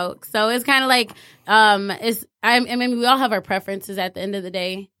complected folks. So it's kind of like I mean, we all have our preferences at the end of the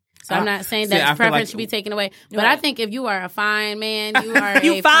day. So I'm not saying that preference should be taken away, but I think if you are a fine man, you are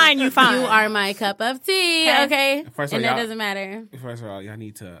you fine. You are my cup of tea, okay? First and all, that doesn't matter. First of all, y'all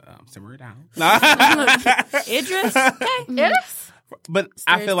need to simmer it down. Idris, Idris. But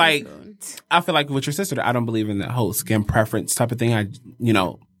I feel like with your sister, I don't believe in that whole skin preference type of thing.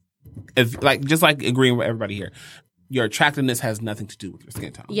 Just like agreeing with everybody here, your attractiveness has nothing to do with your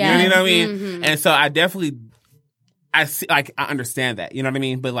skin tone. Yeah. You know what I mean? And so I see, I understand that, you know what I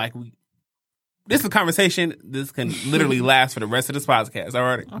mean? But this is a conversation. This can literally last for the rest of this podcast. All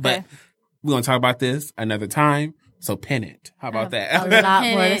right. Okay. But we're going to talk about this another time. So pin it. How about that? I have a lot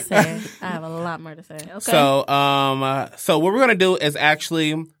more to say. I have a lot more to say. Okay. So what we're going to do is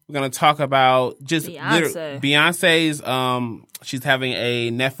actually, we're going to talk about just Beyonce's, she's having a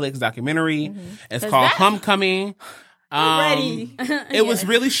Netflix documentary. It's called Homecoming. Ready. It was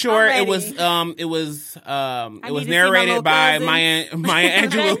really short. It was narrated by Maya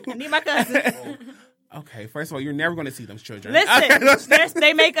Angelou. I need my cousin. Okay, first of all, you're never going to see those children. Listen,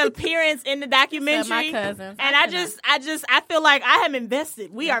 they make an appearance in the documentary. My cousins. And I feel like I am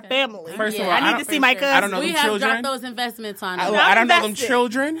invested. We are family. First of all, I need to see my cousins. I don't know we them have children. dropped those investments on them. I don't know them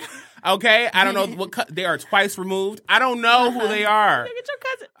children. Okay, I don't know they are twice removed. I don't know who they are. Look at your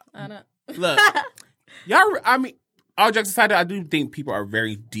cousin. I don't. Look, y'all. I mean, all jokes aside, I do think people are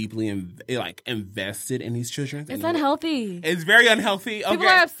very deeply invested in these children. It's unhealthy. It's very unhealthy. Okay. People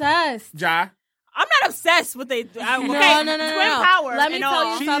are obsessed. Ja. I'm not obsessed with it. Okay, No. Twin power. Let me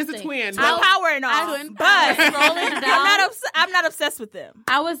tell you She something. is a twin. Twin power and all. But I'm not obsessed with them.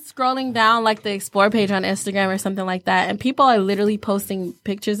 I was scrolling down like the Explore page on Instagram or something like that, and people are literally posting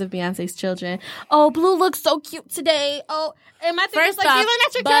pictures of Beyonce's children. Oh, Blue looks so cute today. Oh, and my thing is like, these are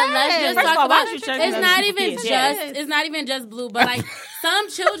not your kids. Let's just First talk of all, why about don't you check it's them not as even kids? just Yes. it's not even just Blue, but like some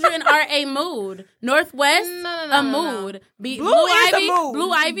children are a mood. Northwest, a mood. Blue is a mood.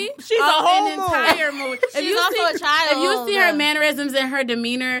 Blue Ivy, She's a whole an mood. entire mood. She's also a child. If you see her mannerisms and her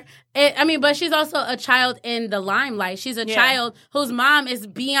demeanor, but she's also a child in the limelight. She's a child whose mom is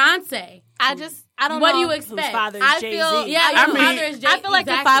Beyonce. I don't know. What do you expect? Whose father is I Jay-Z. feel, Yeah, I your mean, father is Jay. I feel like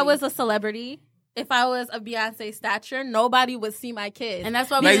if I exactly. was a celebrity, if I was of Beyonce stature, nobody would see my kids. And that's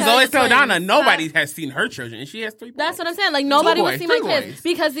why Like we Zoe tell Saldana, nobody has seen her children, and she has 3 boys. That's what I'm saying. Like nobody would see my Three kids boys.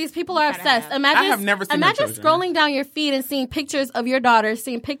 because these people are obsessed. Imagine, I have never seen my imagine children. scrolling down your feed and seeing pictures of your daughter,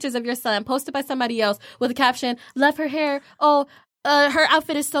 seeing pictures of your son posted by somebody else with a caption, "Love her hair." Oh. Her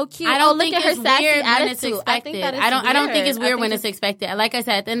outfit is so cute. I don't look think at her it's sassy weird when attitude. it's expected. I think that is I don't think it's weird when it's it's expected. Like I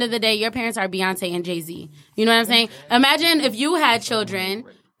said, at the end of the day, your parents are Beyonce and Jay-Z. You know what I'm saying? Imagine if you had children.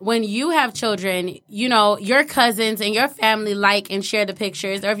 When you have children, you know, your cousins and your family like and share the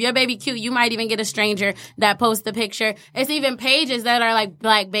pictures. Or if your baby cute, you might even get a stranger that posts the picture. It's even pages that are like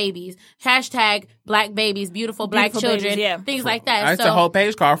black babies. Hashtag black babies, beautiful black Beautiful children. babies, yeah. Things like that. That's a whole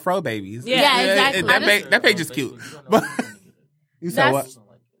page called Fro Babies. Yeah, exactly. That page is cute. But you said what?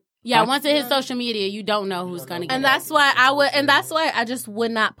 Yeah, once it hits social media, you don't know who's going to get And it. that's why I just would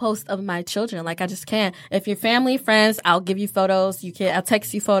not post of my children. Like I just can't. If you're family, friends, I'll give you photos. I'll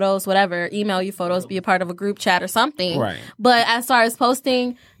text you photos, whatever, email you photos, be a part of a group chat or something. Right. But as far as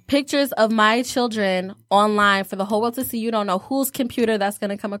posting pictures of my children online for the whole world to see, you don't know whose computer that's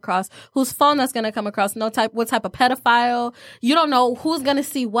going to come across, whose phone that's going to come across, what type of pedophile. You don't know who's going to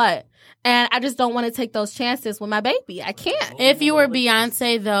see what. And I just don't want to take those chances with my baby. I can't. If you were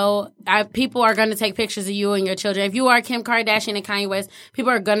Beyonce, though, people are going to take pictures of you and your children. If you are Kim Kardashian and Kanye West,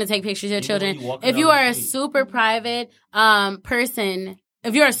 people are going to take pictures of your children. If you are a super private person,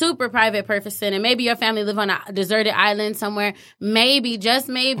 if you're a super private person and maybe your family live on a deserted island somewhere, maybe, just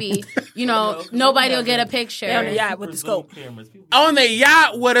maybe, you know, nobody will get a picture. On the yacht with the scope. On the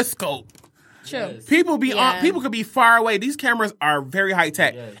yacht with a scope. True. People could be far away. These cameras are very high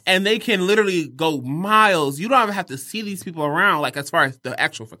tech, and they can literally go miles. You don't even have to see these people around, like as far as the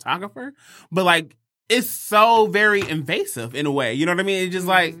actual photographer, but like it's so very invasive in a way. You know what I mean? It's just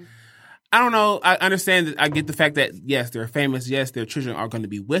like, I don't know. I understand that. I get the fact that yes, they're famous. Yes, their children are going to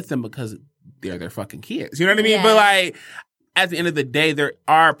be with them because they're their fucking kids. You know what I mean? Yeah. But like, at the end of the day, there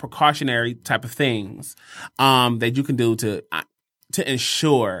are precautionary type of things that you can do to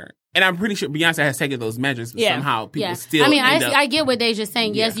ensure. And I'm pretty sure Beyonce has taken those measures, but somehow people still. I mean, end up, I get what Deja's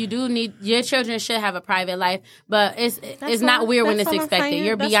saying. Yes, you do need your children should have a private life, but it's not weird when it's expected.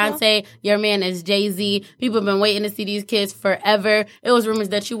 You're Beyonce, your man is Jay-Z. People have been waiting to see these kids forever. It was rumors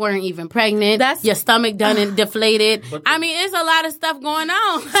that you weren't even pregnant. Your stomach done and deflated. I mean, it's a lot of stuff going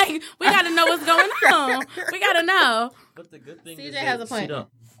on. Like we got to know what's going on. We got to know. But the good thing CJ has a point.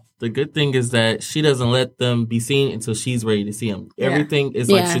 The good thing is that she doesn't let them be seen until she's ready to see them. Everything is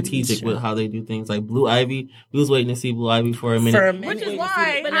like strategic with how they do things. Like Blue Ivy, we was waiting to see Blue Ivy for a minute. Which is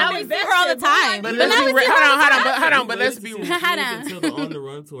why. But now we see her all the time. But let's be real. Hold on. But let's be Hold on. Until the On the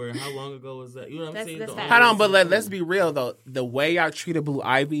Run tour. How long ago was that? You know what I'm saying? Hold on, but let's be real though. The way y'all treated Blue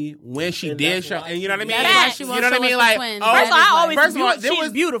Ivy when she did show, and you know what I mean? That's why she You know what I mean? Like, first of all,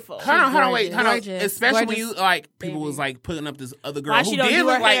 she's beautiful. Hold on, wait. Gorgeous. Especially when you like people was like putting up this other girl Why who she don't did do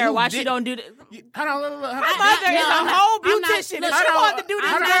her look like hair? Why she don't do this? Hold on, look. My mother is a whole beautician. If she wanted to do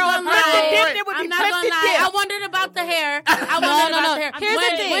this girl and twisted dip, it would be I'm not gonna twisted lie. I dip. wondered about the hair. I wondered about the hair. Here's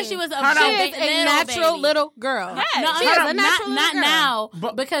the thing. When she was She is a natural baby. little girl. No, She is a natural not little girl. now,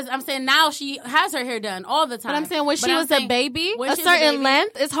 because I'm saying now she has her hair done all the time. But I'm saying when she was a baby, when a she was a certain baby-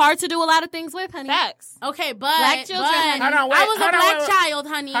 length, it's hard to do a lot of things with, honey. Facts. Okay, but Black children, honey. Hold on, wait, I was a hold on, black wait. child,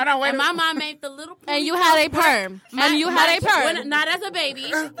 honey, Hold on, wait. and my mom made the little And you had a perm. And you had a perm. Not as a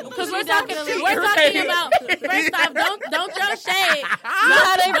baby, because we're talking Right. about. First off, don't throw shade. You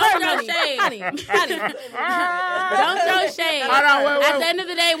had a perm, Don't throw shade. honey. Don't throw shade. Hold on, wait. At the end of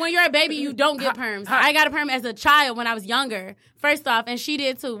the day, when you're a baby, you don't get perms. I got a perm as a child when I was younger. First off, and she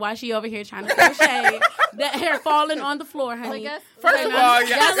did too. Why she over here trying to throw shade? That hair falling on the floor, honey. First of all,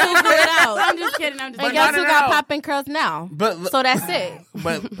 Guess who grew it out? I'm just kidding. And guess who got popping curls now? But So that's it.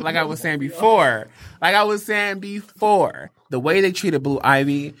 But like I was saying before, the way they treated Blue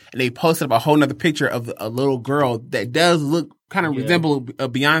Ivy, and they posted up a whole nother picture of a little girl that does look kind of resemble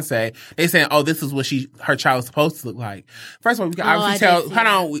Beyonce. They saying, "Oh, this is what her child is supposed to look like." First of all, we can obviously tell.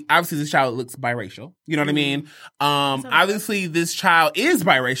 Obviously, this child looks biracial. You know what I mean? Obviously, this child is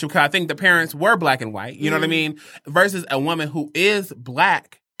biracial because I think the parents were black and white. You know what I mean? Versus a woman who is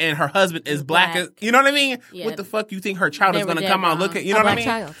black. And her husband is black. You know what I mean? Yeah. What the fuck you think her child is going to come out looking? You know what I mean?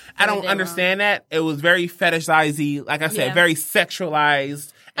 Child. I don't understand that. It was very fetishized, like I said, very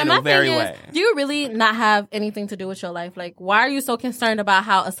sexualized in a very way. Do you really not have anything to do with your life? Like, why are you so concerned about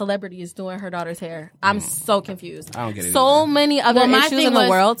how a celebrity is doing her daughter's hair? I'm so confused. I don't get it. So many other issues in the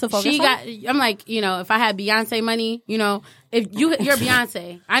world to focus on. I'm like, if I had Beyonce money, if you're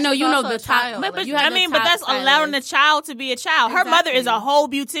Beyonce, I know you know the child. But that's allowing the child to be a child. Her mother is a whole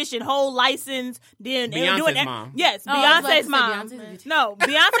beautician, whole license. Beyonce's mom. Yes, Beyonce's mom. No,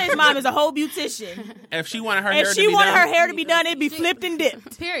 Beyonce's mom is a whole beautician. If she wanted her hair to be done, it'd be flipped and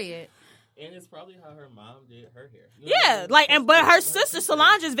dipped. Period. And it's probably how her mom did her hair. But her sister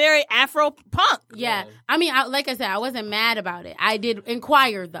Solange is very Afro punk. Yeah. I mean, like I said, I wasn't mad about it. I did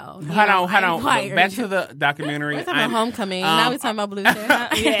inquire though. Hold on. Back to the documentary. We're talking about Homecoming. Now we're talking about Blue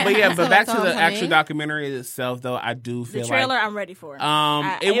Hair. But back to the actual documentary itself, though, I do feel the trailer I'm ready for.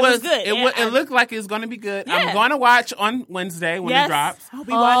 It was good. It looked like it's going to be good. Yeah. I'm going to watch on Wednesday when it drops. I'll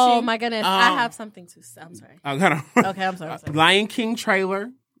be watching. Oh my goodness, I have something to say. I'm sorry. Okay, I'm sorry. Lion King trailer.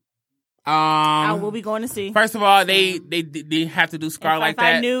 I will be going to see. First of all, they have to do Scar like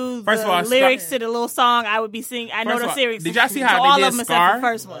that. If I knew the lyrics to the little song, I would be singing. I know the lyrics. Did y'all see how they did Scar? The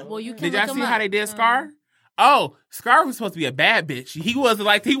first one. Well, you can did y'all see how they did Scar? Oh, Scar was supposed to be a bad bitch. He was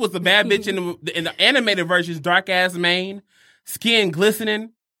a bad bitch in the animated versions. Dark ass mane, skin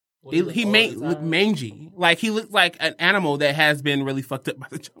glistening. He looked mangy. Like he looked like an animal that has been really fucked up by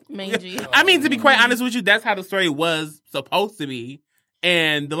the jungle. Mangy. I mean, to be quite honest with you, that's how the story was supposed to be.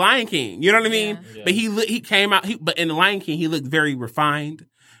 And the Lion King, you know what I mean? Yeah. But he came out. But in the Lion King, he looked very refined.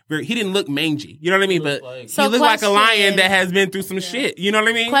 He didn't look mangy. You know what I mean? But he looked like a lion that has been through some shit. You know what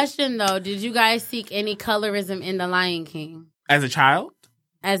I mean? Question though: did you guys seek any colorism in the Lion King as a child?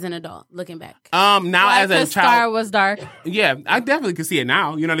 As an adult, looking back. Now as a child, Scar was dark. Yeah, I definitely could see it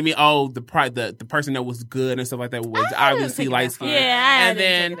now. You know what I mean? Oh, the person that was good and stuff like that was obviously light skinned.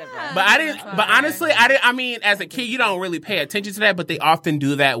 Yeah, but honestly, I mean, as a kid, you don't really pay attention to that. But they often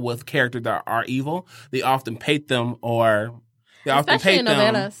do that with characters that are evil. They often paint them, especially in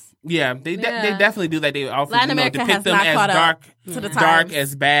novelas. Yeah, they definitely do that. They often depict them as dark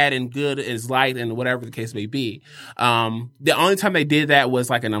as bad and good as light and whatever the case may be. The only time they did that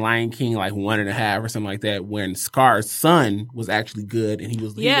was like in The Lion King, like 1.5 or something like that, when Scar's son was actually good and he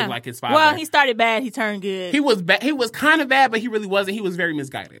looked like his father. Well, he started bad, he turned good. He was kind of bad, but he really wasn't. He was very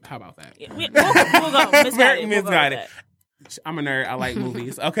misguided. How about that? Yeah, we'll go. Misguided. Very misguided. I'm a nerd. I like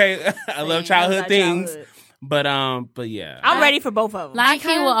movies. Okay, I love childhood things. But yeah, I'm ready for both of them. Lion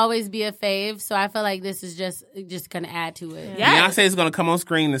King will always be a fave, so I feel like this is just gonna add to it. Yes. Beyonce is gonna come on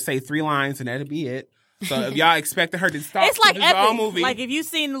screen and say 3 lines, and that'll be it. So if y'all expected her to stop, it's like Epic. Movie, like if you've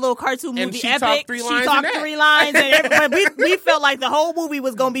seen the little cartoon movie she Epic, she talked 3 lines, and we felt like the whole movie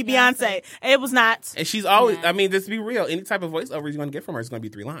was gonna be Beyonce. It was not. And she's always. I mean, just to be real, any type of voiceover you're gonna get from her is gonna be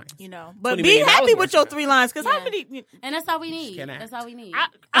 3 lines. But be happy with your 3 lines, because how many? And that's all we need. That's all we need.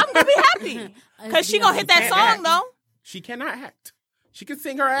 I'm gonna be happy because she gonna hit that song though. She cannot act. She can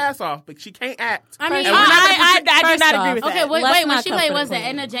sing her ass off, but she can't act. I mean, I do not agree with that. Okay, wait. When she played, was it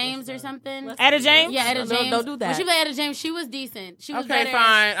Edna James or something? Etta James? Yeah, Etta James. Don't do that. When she played Etta James, she was decent. She was better.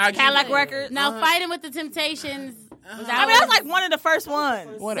 Fine. Cadillac Records. Now, Fighting with the Temptations. That's like one of the first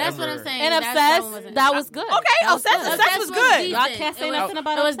ones. That's what I'm saying. And Obsessed, that was good. Okay, Obsessed was good. Y'all can't say nothing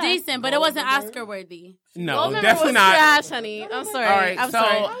about it. It was decent, but it wasn't Oscar worthy. No, definitely not. Trash, honey. I'm sorry. All right, I'm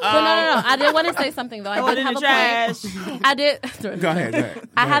sorry. But no. I did want to say something though. I did have a point. I did. Go ahead.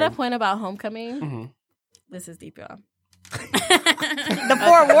 I had a point about Homecoming. Mm-hmm. This is deep, y'all. The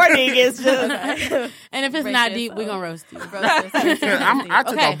forewarning is just. And if it's not deep, we're gonna roast you. I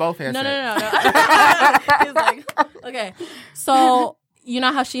took out both headsets. No. He's like, okay. So you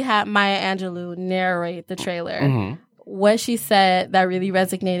know how she had Maya Angelou narrate the trailer. Mm-hmm. What she said that really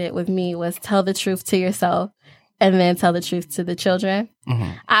resonated with me was tell the truth to yourself and then tell the truth to the children.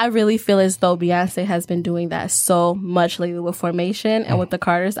 Mm-hmm. I really feel as though Beyonce has been doing that so much lately with Formation and with the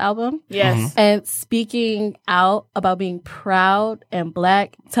Carter's album. Yes. Mm-hmm. And speaking out about being proud and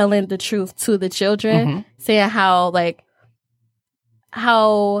Black, telling the truth to the children, saying how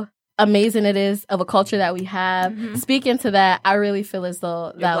amazing it is of a culture that we have. Mm-hmm. Speaking to that, I really feel as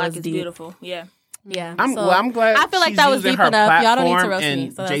though that was deep. Beautiful. Yeah. Yeah, I'm glad. I feel like that was deep enough. Y'all don't need to roast me.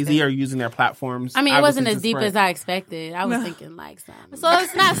 So Jay-Z are using their platforms. I mean, it wasn't as deep as I expected. I was thinking like some. So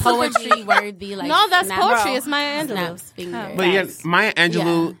it's not poetry worthy. Like no, that's poetry. It's Maya Angelou. But yeah, Maya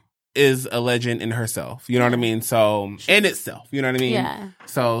Angelou is a legend in herself. You know what I mean? So in itself, you know what I mean? Yeah.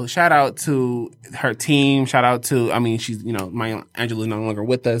 So shout out to her team. Shout out to she's Maya Angelou is no longer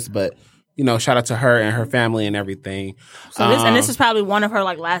with us, but. Shout out to her and her family and everything. So this is probably one of her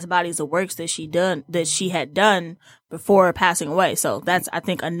like last bodies of works that she had done before passing away. So that's I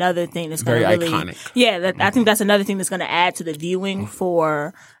think another thing that's going to really iconic. Yeah, I think that's another thing that's going to add to the viewing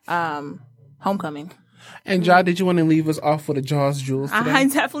for Homecoming. And Ja, did you want to leave us off with a Jaws jewels today? I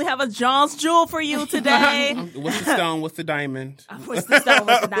definitely have a Jaws jewel for you today. What's the stone? What's the diamond? What's the stone?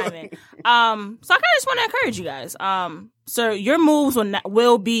 What's the diamond? So I kind of just want to encourage you guys. So your moves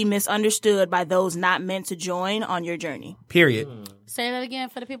will be misunderstood by those not meant to join on your journey. Period. Say that again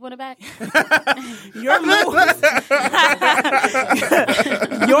for the people in the back.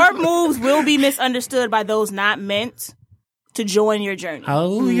 Your moves will be misunderstood by those not meant to join your journey.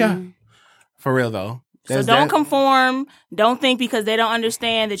 Hallelujah. For real though. So don't conform. Don't think because they don't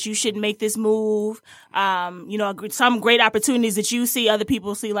understand that you shouldn't make this move. Some great opportunities that you see, other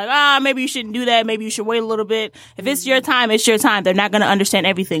people see like, maybe you shouldn't do that. Maybe you should wait a little bit. If it's your time, it's your time. They're not going to understand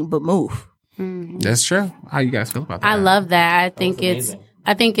everything, but move. Mm-hmm. That's true. How you guys feel about that? I love that. I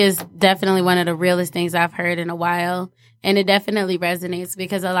think it's definitely one of the realest things I've heard in a while. And it definitely resonates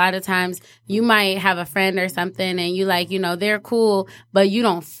because a lot of times you might have a friend or something and you they're cool, but you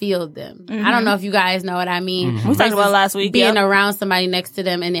don't feel them. Mm-hmm. I don't know if you guys know what I mean. Mm-hmm. We talked about last week. Being around somebody next to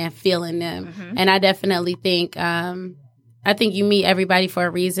them and then feeling them. Mm-hmm. And I definitely think, you meet everybody for a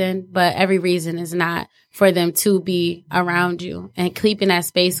reason, but every reason is not for them to be around you. And keeping that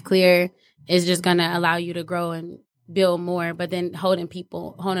space clear is just going to allow you to grow and build more, but then holding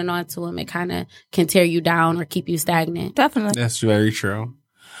on to them, it kind of can tear you down or keep you stagnant. Definitely. That's very true.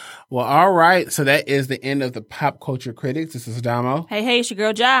 Well, all right. So that is the end of the Pop Culture Critics. This is Damo. Hey, it's your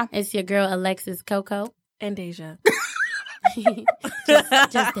girl, Ja. It's your girl, Alexis Coco. And Deja.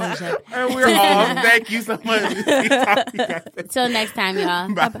 just Deja. And we're off. Thank you so much. Till next time,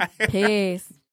 y'all. Bye. Peace.